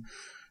phone.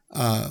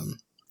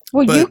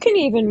 Well, you But can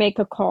even make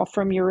a call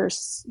from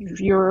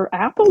your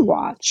Apple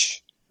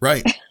Watch.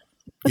 right.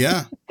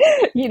 Yeah.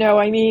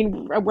 I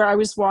mean, where I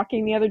was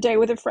walking the other day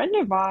with a friend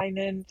of mine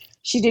and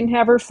she didn't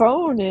have her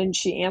phone and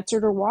she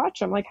answered her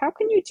watch. I'm like, how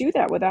can you do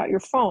that without your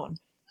phone?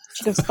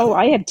 She goes, oh,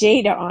 I have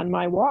data on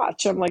my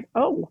watch. I'm like,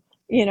 oh,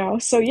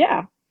 so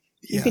yeah,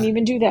 you can Yeah.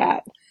 even do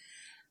that.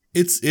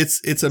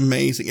 It's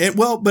amazing. And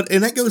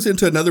that goes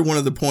into another one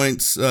of the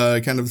points,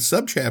 kind of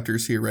sub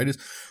chapters here, right? Is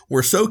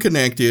we're so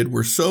connected,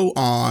 we're so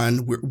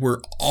on,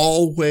 we're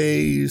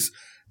always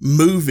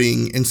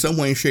moving in some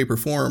way, shape, or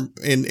form,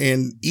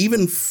 and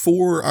even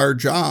for our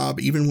job,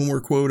 even when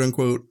we're quote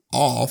unquote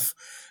off.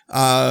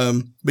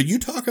 But you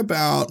talk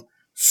about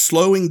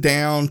slowing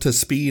down to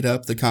speed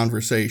up the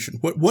conversation.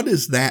 What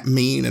does that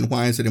mean, and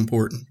why is it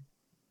important?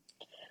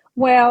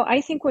 Well,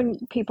 I think when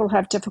people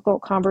have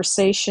difficult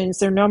conversations,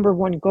 their number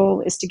one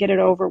goal is to get it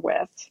over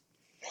with.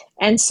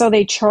 And so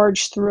they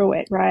charge through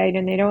it, right?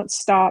 And they don't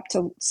stop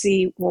to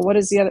see, well,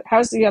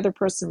 how's the other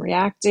person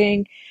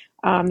reacting?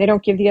 They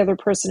don't give the other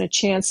person a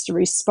chance to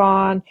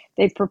respond.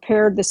 They've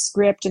prepared the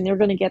script and they're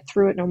going to get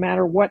through it no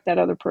matter what that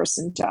other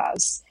person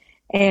does.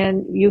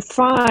 And you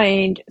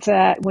find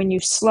that when you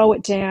slow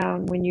it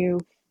down, when you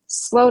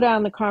slow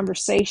down the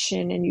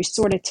conversation and you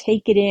sort of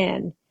take it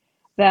in,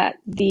 that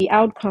the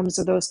outcomes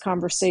of those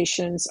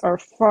conversations are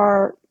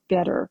far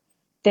better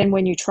than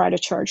when you try to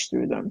charge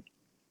through them.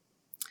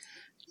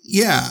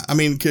 Yeah, I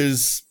mean,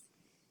 because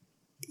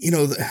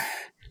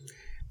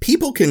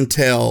people can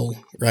tell,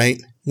 right,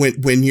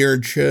 when you're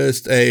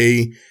just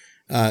a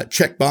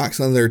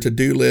checkbox on their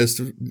to-do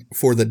list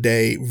for the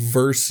day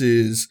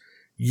versus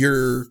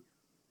you're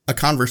a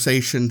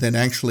conversation that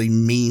actually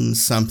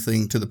means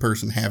something to the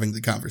person having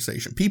the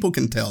conversation. People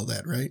can tell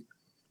that, right?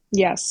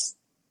 Yes.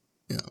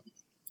 Yeah.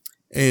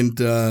 And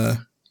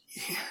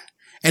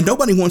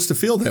nobody wants to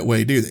feel that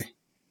way, do they?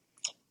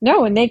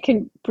 No, and they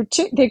can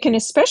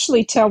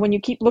especially tell when you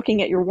keep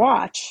looking at your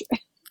watch.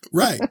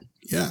 Right.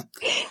 Yeah.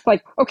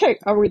 Like, okay,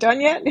 are we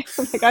done yet?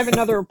 Like, I have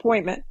another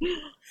appointment.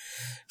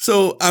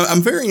 So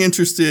I'm very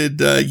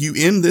interested. You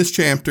end this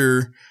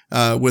chapter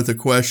with a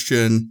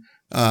question: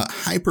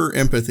 hyper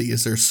empathy.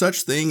 Is there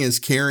such thing as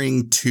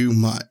caring too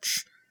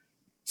much?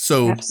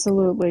 So,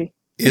 absolutely,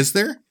 is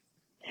there?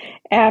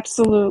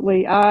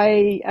 Absolutely.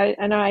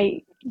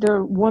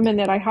 The woman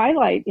that I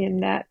highlight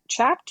in that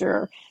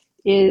chapter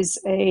is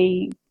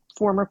a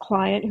former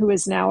client who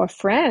is now a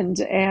friend.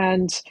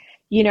 And,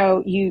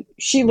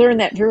 she learned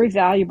that very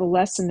valuable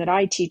lesson that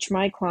I teach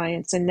my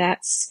clients. And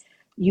that's,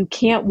 you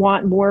can't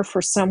want more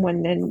for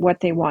someone than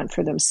what they want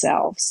for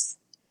themselves.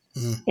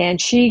 Mm.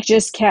 And she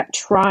just kept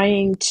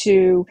trying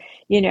to,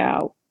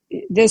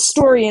 the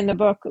story in the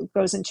book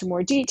goes into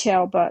more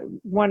detail, but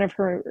one of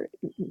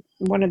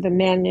the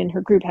men in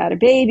her group had a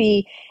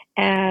baby.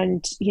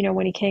 And,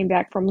 when he came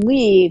back from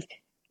leave,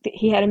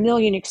 he had a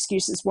million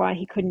excuses why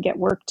he couldn't get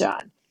work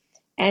done.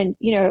 And,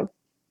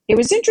 it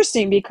was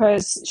interesting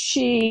because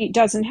she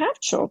doesn't have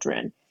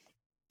children,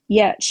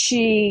 yet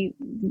she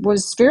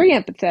was very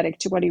empathetic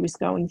to what he was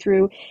going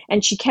through.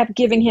 And she kept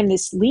giving him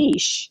this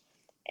leash.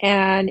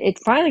 And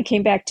it finally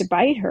came back to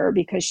bite her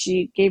because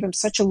she gave him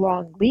such a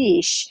long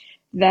leash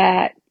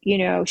that,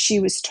 she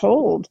was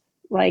told,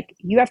 like,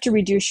 you have to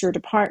reduce your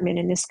department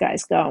and this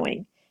guy's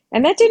going.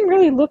 And that didn't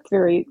really look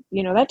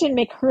that didn't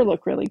make her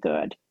look really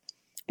good,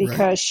 because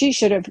right. She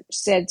should have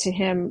said to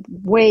him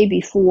way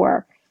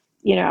before,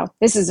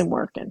 this isn't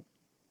working.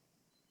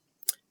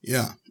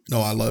 Yeah.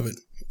 No, I love it.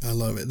 I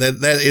love it.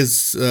 That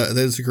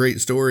is a great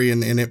story,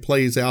 and it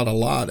plays out a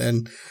lot.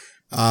 And,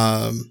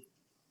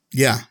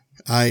 yeah,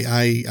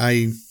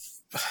 I've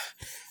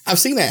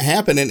seen that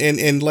happen.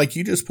 And like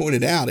you just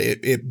pointed out,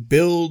 it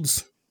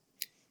builds.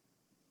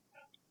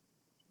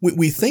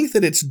 We think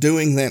that it's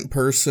doing that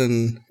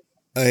person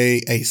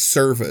a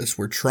service.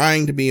 We're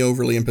trying to be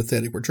overly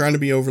empathetic. We're trying to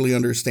be overly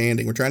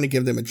understanding. We're trying to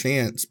give them a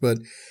chance, but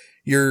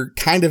you're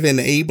kind of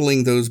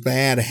enabling those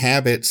bad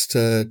habits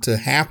to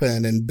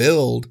happen and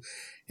build.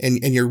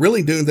 And you're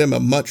really doing them a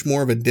much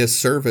more of a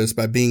disservice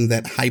by being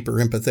that hyper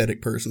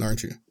empathetic person,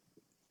 aren't you?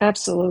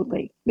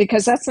 Absolutely.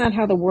 Because that's not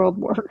how the world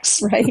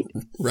works, right?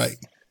 Right.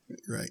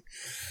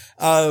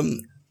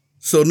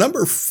 So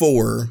number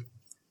 4,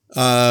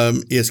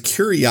 is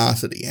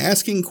curiosity,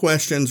 asking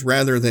questions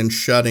rather than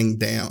shutting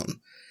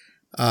down.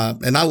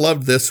 And I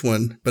love this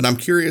one, but I'm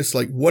curious,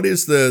 like, what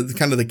is the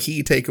kind of the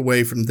key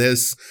takeaway from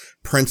this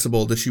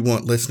principle that you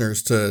want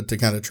listeners to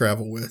kind of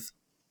travel with?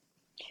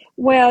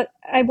 Well,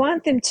 I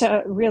want them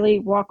to really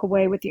walk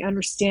away with the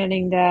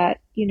understanding that,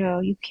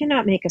 you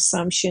cannot make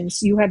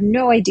assumptions. You have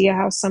no idea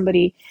how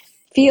somebody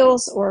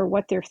feels or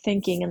what they're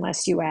thinking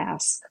unless you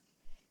ask.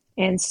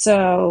 And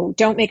so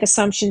don't make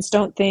assumptions.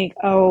 Don't think,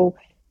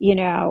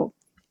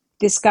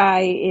 this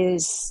guy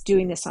is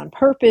doing this on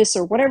purpose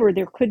or whatever.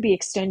 There could be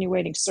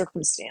extenuating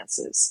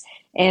circumstances.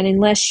 And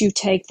unless you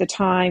take the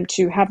time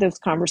to have those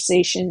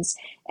conversations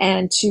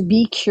and to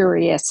be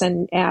curious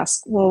and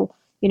ask, well,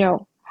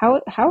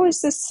 how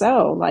is this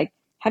so? Like,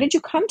 how did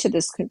you come to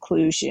this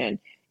conclusion?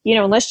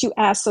 Unless you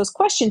ask those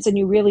questions and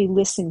you really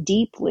listen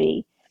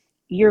deeply,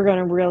 you're going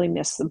to really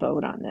miss the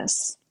boat on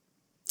this.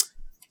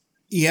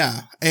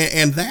 Yeah.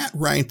 And that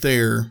right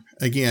there,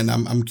 again,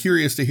 I'm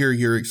curious to hear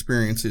your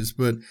experiences,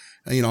 but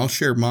I'll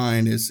share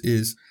mine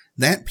is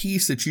that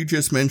piece that you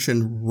just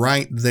mentioned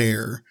right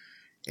there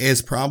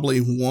is probably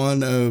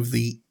one of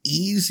the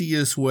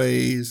easiest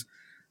ways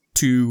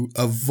to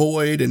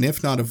avoid, and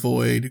if not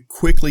avoid,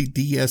 quickly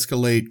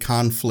de-escalate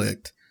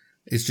conflict,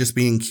 is just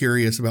being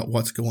curious about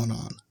what's going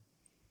on.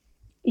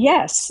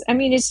 Yes. I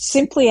mean, it's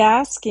simply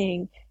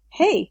asking,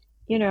 hey,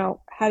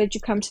 how did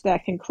you come to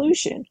that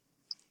conclusion?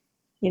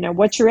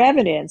 What's your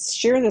evidence?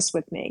 Share this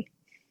with me.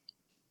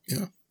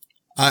 Yeah.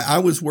 I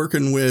was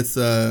working with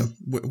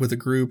a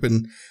group,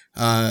 and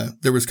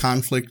there was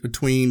conflict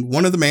between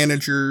one of the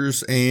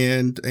managers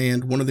and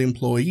one of the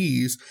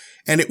employees.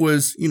 And it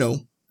was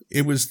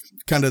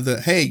kind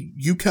of hey,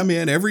 you come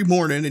in every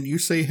morning and you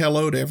say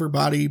hello to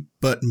everybody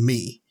but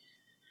me.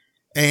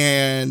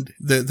 And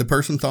the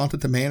person thought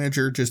that the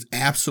manager just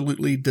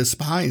absolutely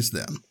despised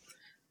them.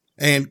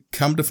 And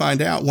come to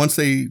find out, once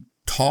they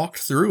talked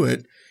through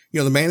it,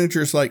 the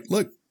manager's like,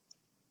 look,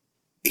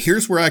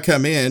 here's where I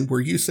come in, where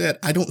you said,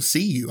 I don't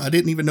see you. I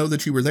didn't even know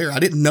that you were there. I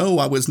didn't know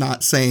I was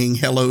not saying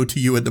hello to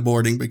you in the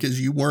morning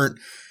because you weren't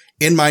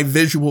in my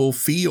visual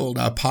field.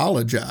 I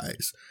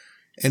apologize.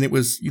 And it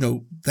was,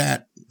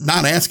 that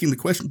not asking the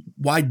question,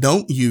 why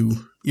don't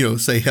you,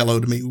 say hello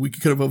to me? We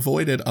could have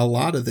avoided a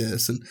lot of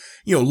this. And,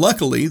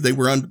 luckily they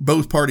were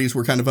both parties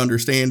were kind of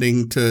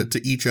understanding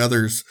to each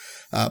other's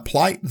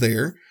plight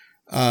there.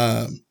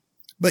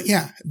 But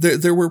yeah,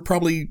 there were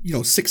probably,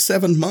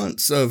 6-7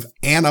 months of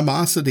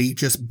animosity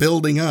just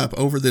building up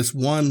over this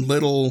one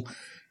little.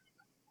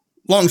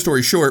 Long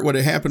story short, what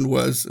had happened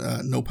was,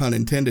 no pun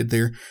intended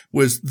there,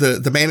 was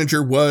the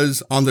manager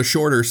was on the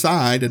shorter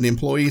side and the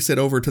employee sat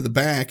over to the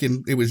back,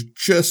 and it was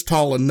just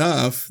tall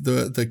enough,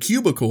 the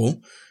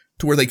cubicle,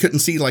 to where they couldn't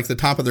see like the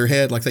top of their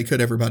head like they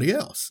could everybody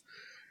else.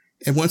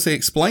 And once they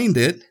explained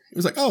it, it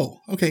was like, oh,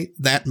 okay,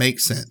 that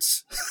makes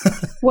sense.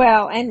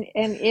 Well, and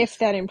if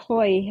that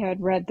employee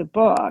had read the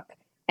book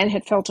and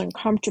had felt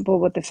uncomfortable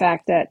with the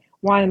fact that,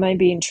 why am I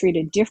being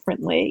treated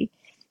differently?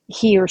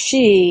 He or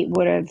she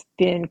would have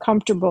been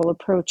comfortable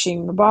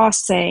approaching the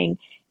boss saying,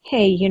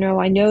 hey,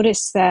 I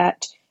noticed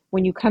that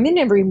when you come in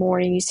every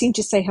morning, you seem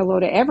to say hello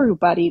to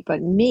everybody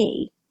but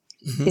me.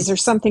 Mm-hmm. Is there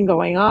something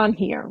going on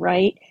here,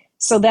 right?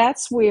 So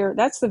that's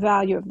the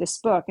value of this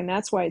book. And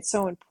that's why it's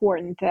so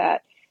important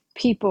that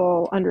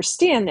people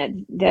understand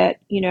that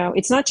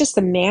it's not just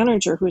the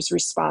manager who's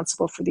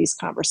responsible for these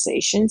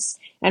conversations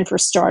and for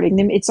starting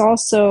them. It's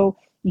also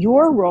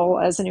your role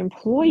as an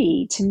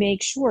employee to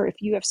make sure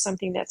if you have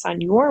something that's on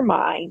your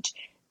mind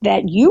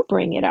that you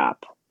bring it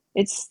up.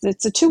 It's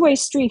a two-way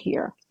street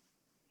here.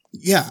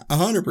 Yeah,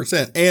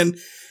 100%.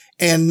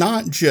 And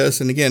not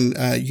just, and again,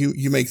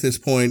 you make this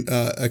point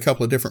a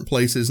couple of different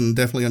places and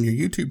definitely on your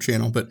YouTube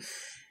channel, but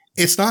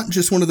it's not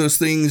just one of those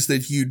things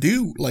that you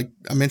do. Like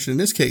I mentioned in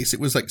this case, it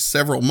was like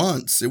several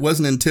months. It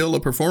wasn't until a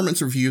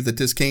performance review that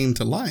this came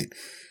to light.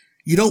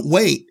 You don't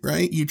wait,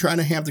 right? You try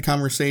to have the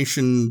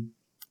conversation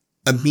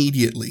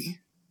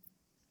immediately.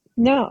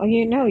 No,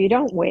 you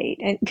don't wait.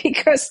 And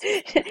because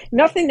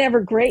nothing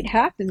ever great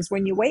happens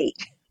when you wait.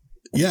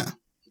 Yeah.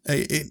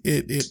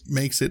 It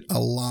makes it a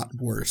lot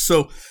worse.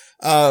 So,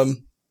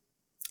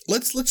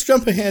 let's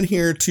jump ahead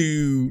here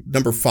to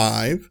number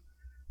 5.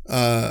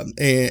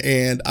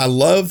 And I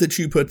love that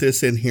you put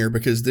this in here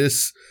because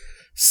this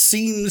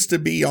seems to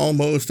be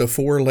almost a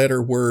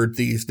 4-letter word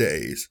these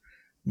days,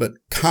 but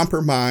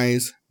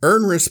compromise,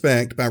 earn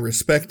respect by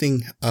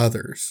respecting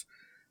others.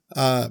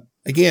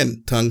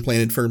 Again, tongue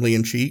planted firmly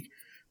in cheek,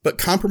 but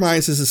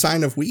compromise is a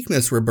sign of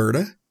weakness,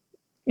 Roberta.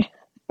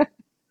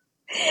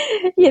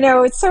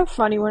 It's so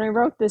funny. When I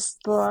wrote this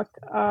book,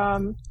 a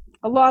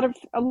lot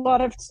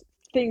of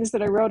things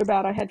that I wrote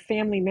about, I had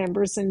family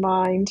members in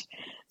mind.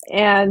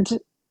 And,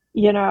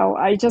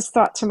 I just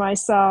thought to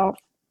myself,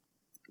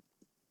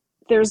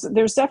 there's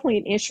definitely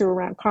an issue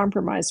around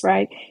compromise,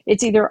 right?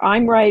 It's either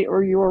I'm right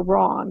or you're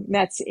wrong.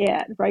 That's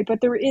it, right?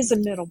 But there is a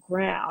middle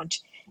ground.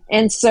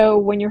 And so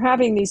when you're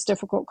having these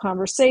difficult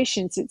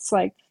conversations, it's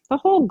like the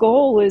whole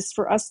goal is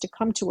for us to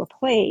come to a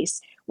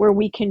place where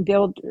we can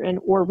build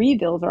or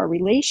rebuild our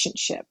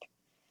relationship,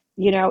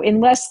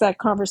 unless that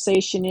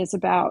conversation is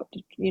about,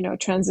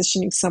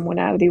 transitioning someone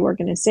out of the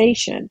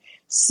organization.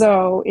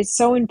 So it's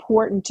so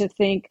important to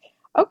think,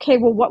 okay,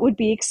 well, what would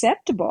be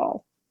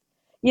acceptable?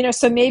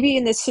 So maybe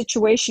in this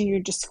situation you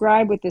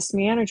described with this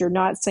manager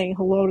not saying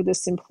hello to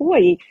this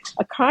employee,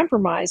 a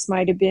compromise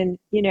might have been,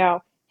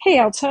 hey,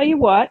 I'll tell you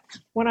what,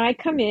 when I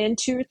come in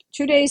 2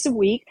 days a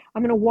week,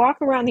 I'm going to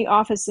walk around the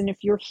office, and if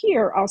you're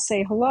here, I'll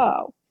say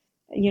hello,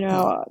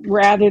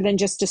 rather than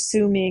just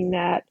assuming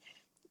that,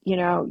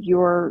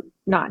 you're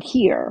not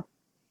here.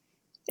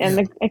 And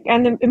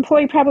the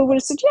employee probably would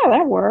have said, yeah,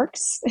 that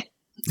works.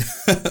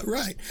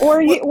 Right.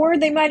 Or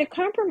they might have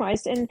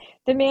compromised, and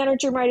the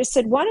manager might have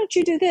said, why don't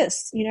you do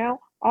this?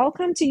 I'll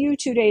come to you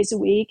 2 days a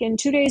week, and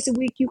 2 days a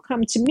week you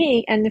come to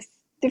me, and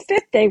the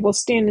 5th day we'll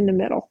stand in the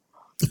middle.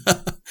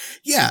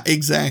 Yeah,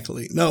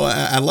 exactly. No,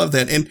 I love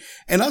that.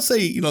 And I'll say,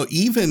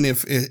 even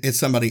if it's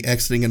somebody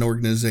exiting an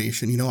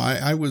organization,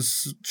 I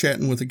was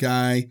chatting with a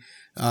guy,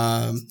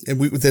 and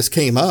this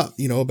came up,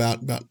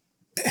 about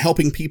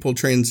helping people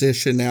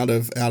transition out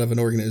of an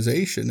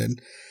organization. And,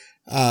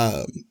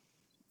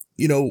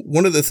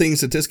 one of the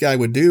things that this guy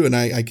would do, and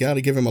I got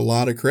to give him a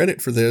lot of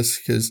credit for this,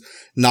 because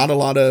not a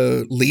lot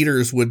of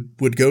leaders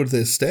would go to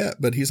this step,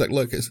 but he's like,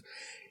 look,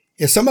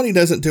 if somebody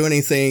doesn't do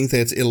anything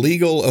that's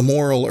illegal,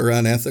 immoral, or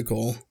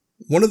unethical,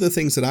 one of the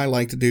things that I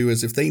like to do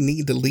is if they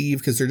need to leave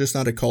because they're just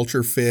not a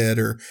culture fit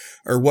or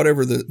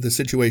whatever the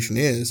situation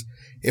is,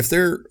 if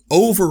they're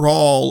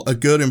overall a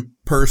good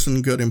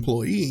person, good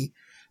employee,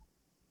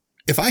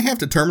 if I have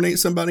to terminate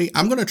somebody,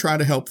 I'm going to try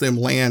to help them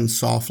land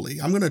softly.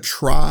 I'm going to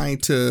try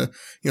to,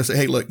 say,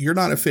 hey, look, you're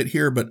not a fit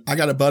here, but I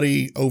got a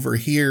buddy over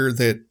here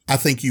that I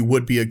think you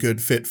would be a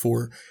good fit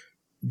for.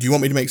 Do you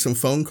want me to make some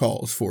phone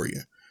calls for you?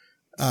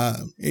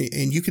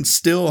 And you can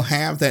still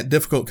have that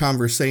difficult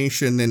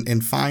conversation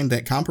and find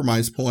that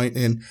compromise point.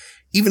 And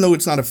even though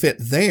it's not a fit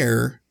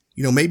there,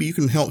 maybe you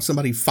can help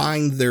somebody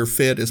find their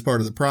fit as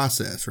part of the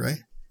process, right?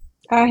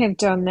 I have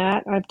done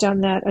that. I've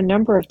done that a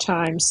number of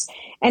times.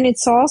 And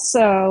it's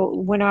also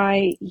when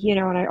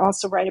and I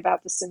also write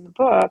about this in the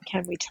book,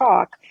 Can We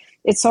Talk?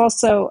 It's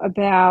also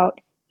about,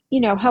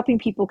 helping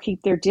people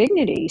keep their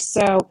dignity.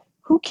 So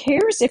who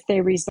cares if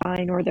they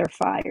resign or they're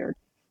fired?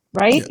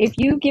 Right? Yeah. If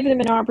you give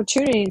them an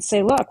opportunity and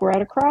say, look, we're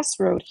at a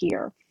crossroad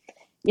here.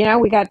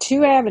 We got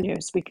two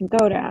avenues we can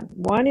go down.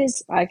 One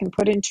is I can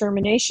put in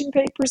termination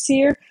papers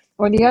here,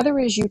 or the other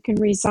is you can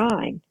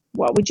resign.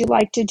 What would you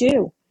like to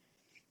do?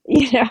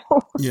 Yeah.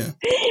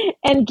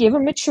 And give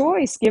them a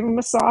choice, give them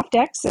a soft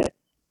exit.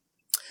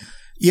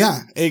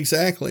 Yeah,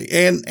 exactly.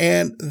 And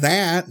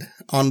that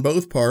on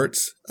both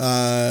parts,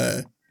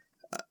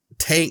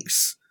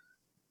 takes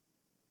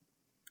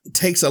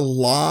a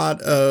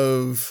lot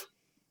of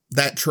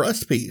that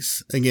trust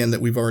piece, again,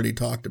 that we've already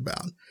talked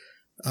about,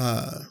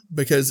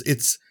 because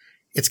it's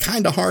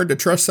kind of hard to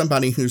trust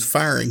somebody who's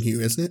firing you,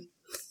 isn't it?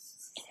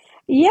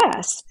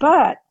 Yes,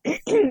 but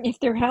if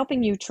they're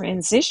helping you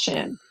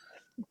transition,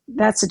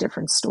 that's a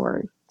different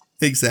story.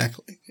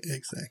 Exactly.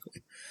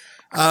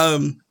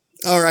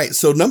 All right.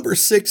 So number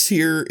 6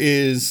 here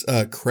is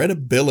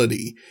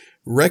credibility.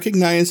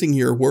 Recognizing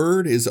your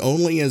word is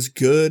only as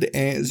good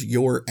as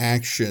your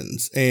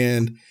actions.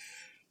 And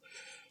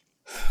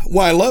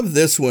why I love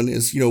this one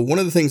is, one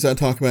of the things I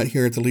talk about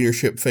here at the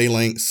Leadership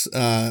Phalanx,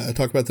 I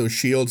talk about those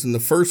shields. And the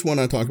first one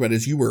I talk about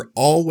is you were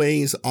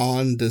always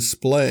on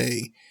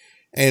display.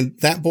 And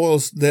that's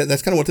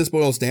kind of what this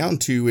boils down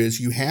to is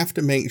you have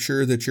to make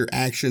sure that your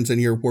actions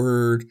and your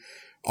word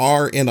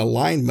are in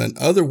alignment.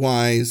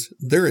 Otherwise,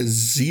 there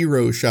is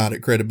zero shot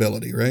at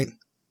credibility, right?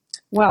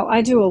 Well,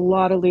 I do a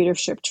lot of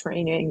leadership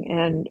training,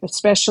 and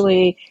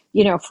especially,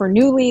 for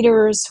new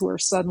leaders who are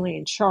suddenly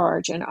in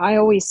charge. And I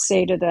always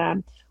say to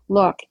them,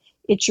 look,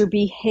 it's your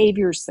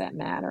behaviors that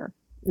matter,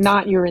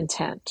 not your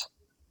intent.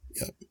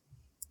 Yep.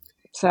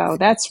 So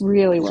that's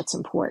really what's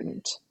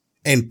important.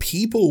 And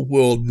people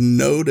will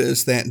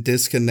notice that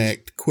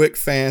disconnect quick,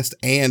 fast,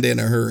 and in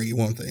a hurry,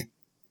 won't they?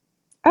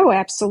 Oh,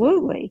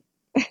 absolutely.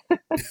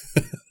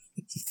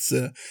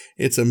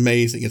 It's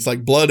amazing. It's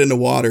like blood in the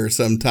water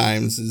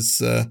sometimes. It's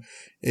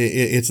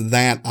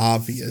that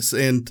obvious.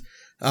 And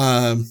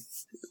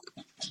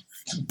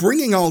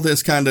bringing all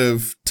this kind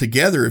of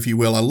together, if you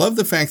will, I love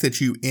the fact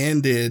that you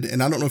ended,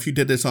 and I don't know if you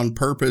did this on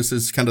purpose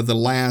as kind of the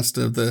last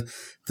of the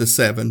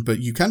 7, but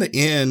you kind of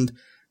end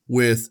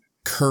with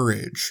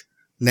courage,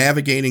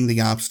 navigating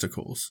the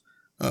obstacles.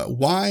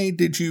 Why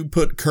did you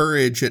put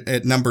courage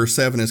at number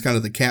 7 as kind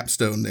of the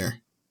capstone there?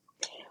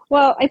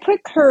 Well, I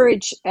put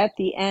courage at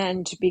the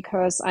end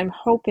because I'm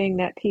hoping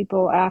that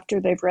people, after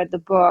they've read the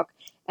book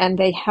and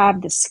they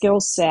have the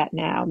skill set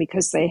now,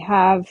 because they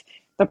have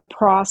the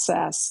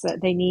process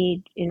that they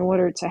need in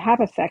order to have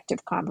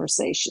effective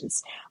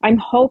conversations, I'm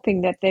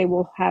hoping that they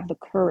will have the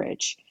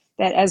courage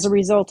that as a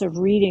result of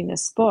reading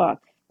this book,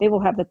 they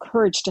will have the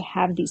courage to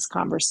have these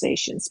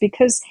conversations,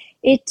 because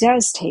it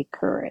does take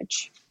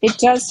courage. It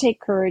does take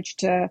courage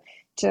to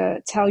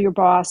tell your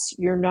boss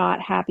you're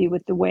not happy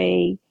with the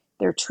way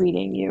they're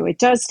treating you. It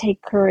does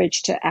take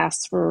courage to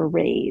ask for a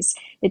raise.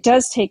 It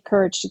does take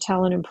courage to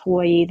tell an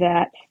employee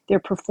that their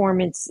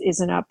performance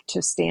isn't up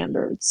to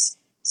standards.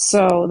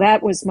 So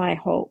that was my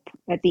hope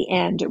at the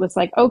end. It was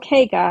like,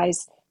 okay,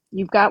 guys,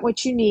 you've got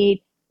what you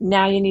need.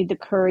 Now you need the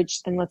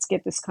courage, and let's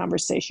get this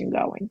conversation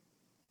going.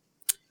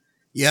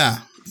 Yeah,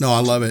 no, I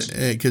love it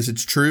because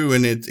it's true,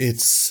 and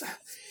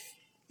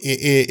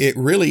it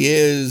really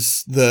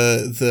is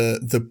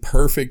the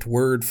perfect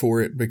word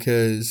for it,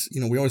 because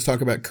we always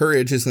talk about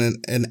courage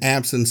isn't an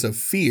absence of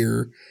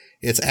fear;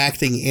 it's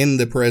acting in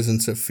the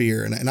presence of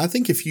fear. And I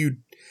think if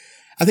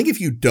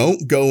you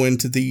don't go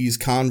into these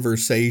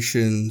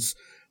conversations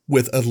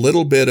with a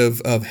little bit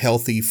of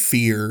healthy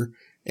fear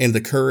and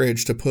the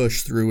courage to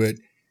push through it,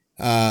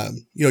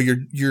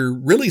 you're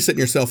really setting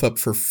yourself up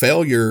for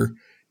failure.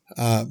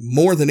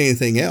 more than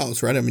anything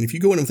else, right? I mean, if you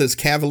go in with this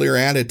cavalier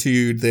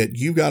attitude that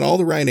you've got all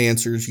the right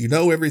answers, you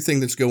know everything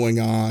that's going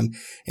on,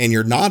 and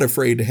you're not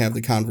afraid to have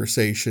the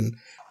conversation,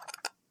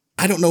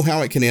 I don't know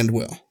how it can end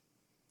well.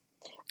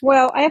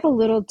 Well, I have a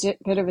little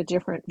bit of a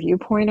different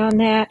viewpoint on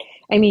that.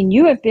 I mean,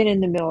 you have been in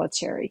the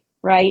military,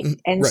 right?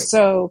 And right.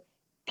 So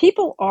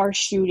people are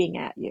shooting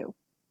at you.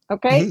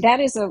 Okay? That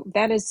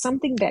is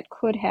something that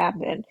could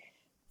happen.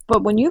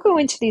 But when you go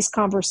into these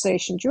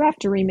conversations, you have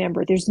to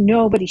remember there's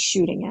nobody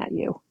shooting at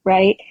you,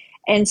 right?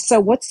 And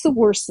so what's the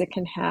worst that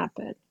can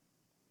happen?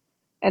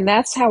 And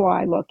that's how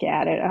I look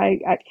at it.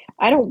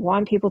 I don't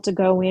want people to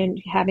go in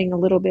having a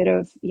little bit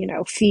of,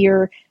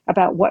 fear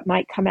about what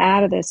might come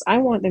out of this. I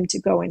want them to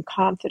go in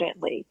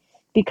confidently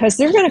because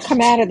they're going to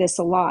come out of this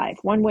alive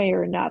one way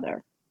or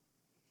another.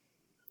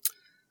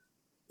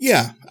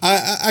 Yeah,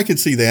 I can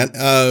see that.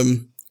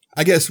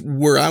 I guess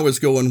where I was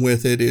going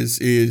with it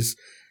is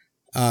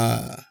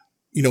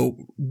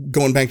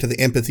going back to the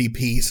empathy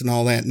piece and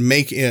all that, and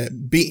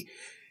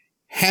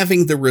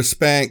having the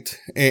respect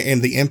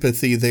and the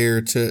empathy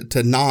there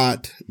to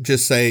not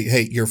just say,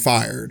 hey, you're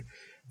fired.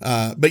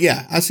 But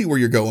yeah, I see where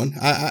you're going.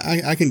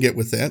 I can get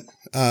with that.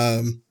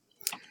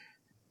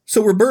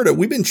 So Roberta,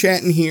 we've been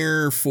chatting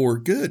here for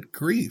good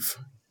grief.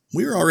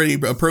 We're already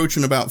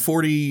approaching about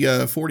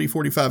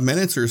 45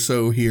 minutes or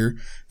so here.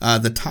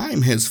 The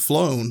time has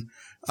flown.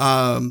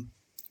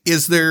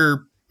 Is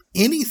there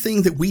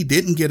anything that we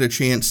didn't get a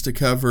chance to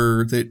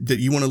cover that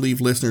you want to leave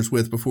listeners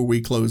with before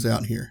we close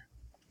out here?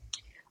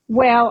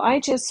 Well, I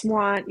just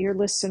want your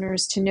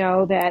listeners to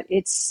know that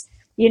it's,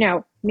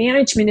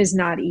 management is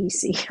not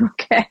easy,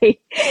 okay?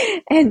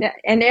 And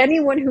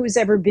anyone who's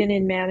ever been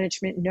in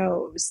management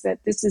knows that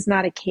this is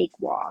not a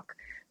cakewalk.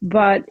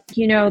 But,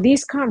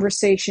 these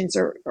conversations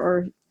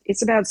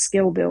it's about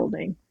skill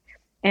building.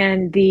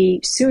 And the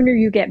sooner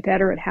you get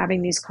better at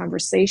having these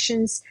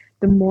conversations,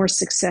 the more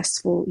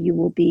successful you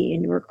will be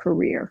in your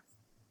career.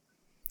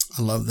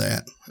 I love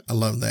that.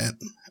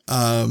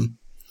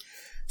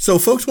 So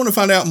folks want to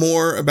find out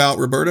more about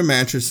Roberta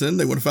Matuson.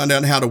 They want to find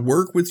out how to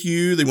work with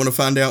you. They want to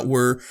find out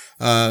where,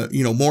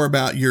 more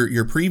about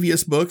your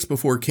previous books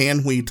before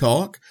Can We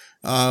Talk.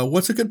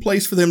 What's a good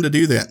place for them to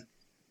do that?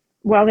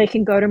 Well, they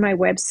can go to my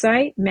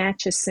website,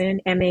 Matuson,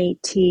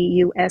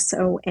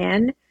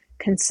 Matuson,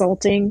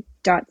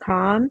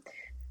 consulting.com.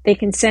 They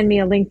can send me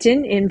a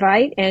LinkedIn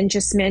invite and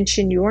just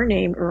mention your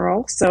name,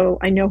 Earl, so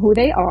I know who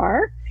they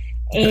are.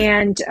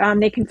 And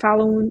they can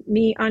follow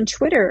me on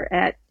Twitter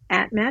at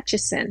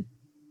Matuson.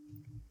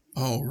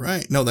 All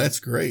right. No,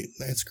 that's great.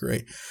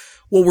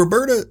 Well,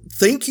 Roberta,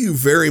 thank you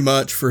very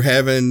much for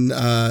having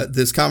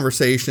this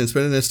conversation and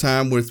spending this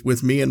time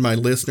with me and my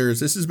listeners.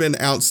 This has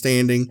been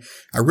outstanding.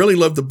 I really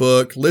love the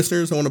book.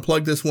 Listeners, I want to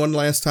plug this one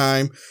last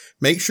time.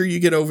 Make sure you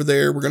get over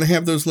there. We're going to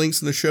have those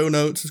links in the show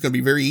notes. It's going to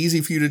be very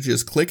easy for you to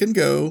just click and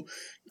go.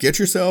 Get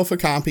yourself a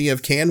copy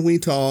of Can We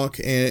Talk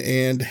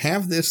and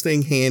have this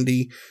thing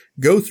handy.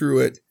 Go through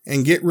it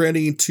and get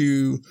ready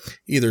to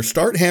either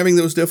start having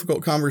those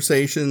difficult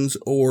conversations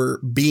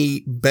or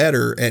be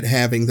better at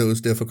having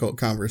those difficult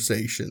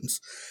conversations.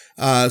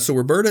 So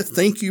Roberta,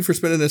 thank you for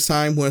spending this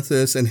time with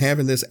us and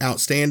having this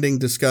outstanding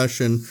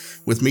discussion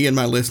with me and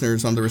my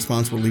listeners on the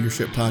Responsible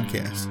Leadership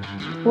Podcast.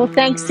 Well,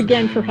 thanks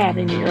again for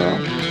having me, Earl.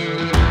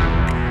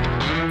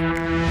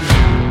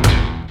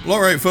 Well,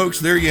 all right,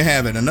 folks, there you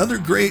have it. Another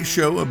great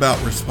show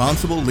about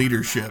responsible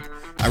leadership.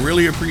 I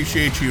really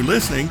appreciate you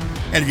listening.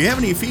 And if you have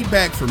any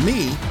feedback for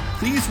me,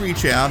 please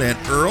reach out at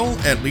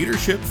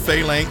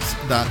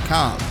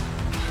earl@leadershipphalanx.com.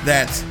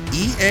 That's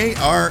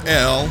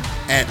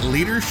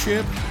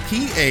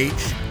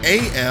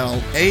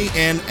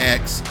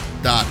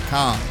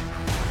EARL@leadershipphalanx.com.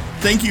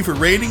 Thank you for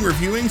rating,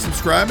 reviewing,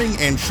 subscribing,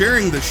 and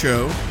sharing the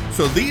show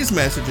so these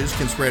messages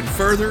can spread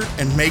further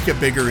and make a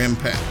bigger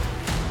impact.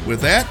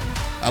 With that,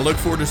 I look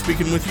forward to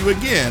speaking with you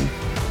again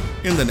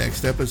in the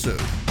next episode.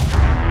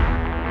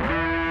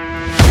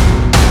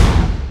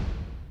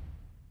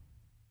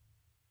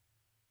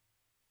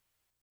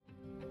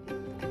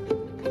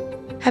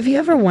 Have you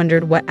ever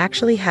wondered what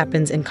actually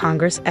happens in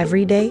Congress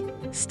every day?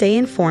 Stay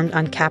informed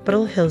on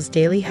Capitol Hill's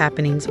daily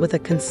happenings with a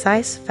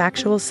concise,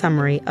 factual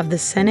summary of the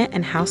Senate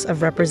and House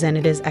of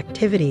Representatives'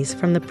 activities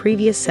from the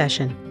previous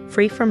session,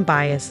 free from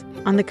bias,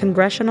 on the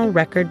Congressional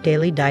Record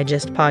Daily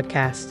Digest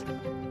podcast.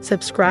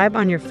 Subscribe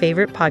on your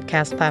favorite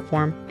podcast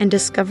platform and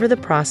discover the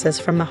process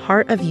from the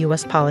heart of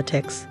U.S.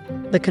 politics.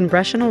 The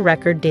Congressional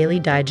Record Daily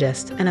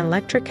Digest, an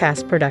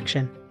Electricast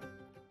production.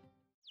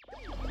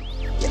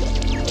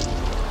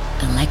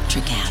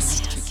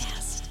 Electricast.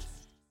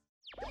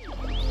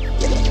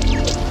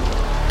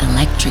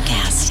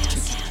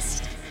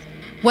 Electricast.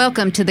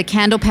 Welcome to the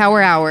Candle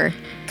Power Hour.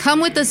 Come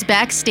with us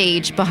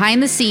backstage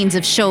behind the scenes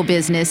of show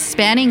business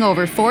spanning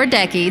over 4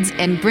 decades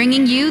and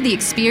bringing you the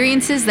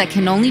experiences that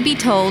can only be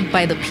told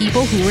by the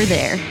people who were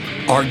there.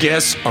 Our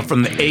guests are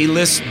from the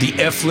A-list, the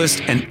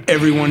F-list, and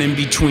everyone in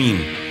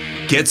between.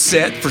 Get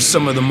set for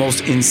some of the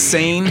most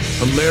insane,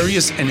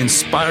 hilarious, and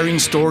inspiring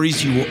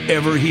stories you will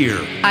ever hear.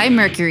 I'm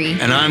Mercury.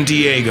 And I'm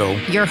Diego.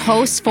 Your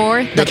hosts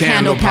for the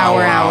Candle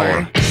Power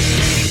Hour.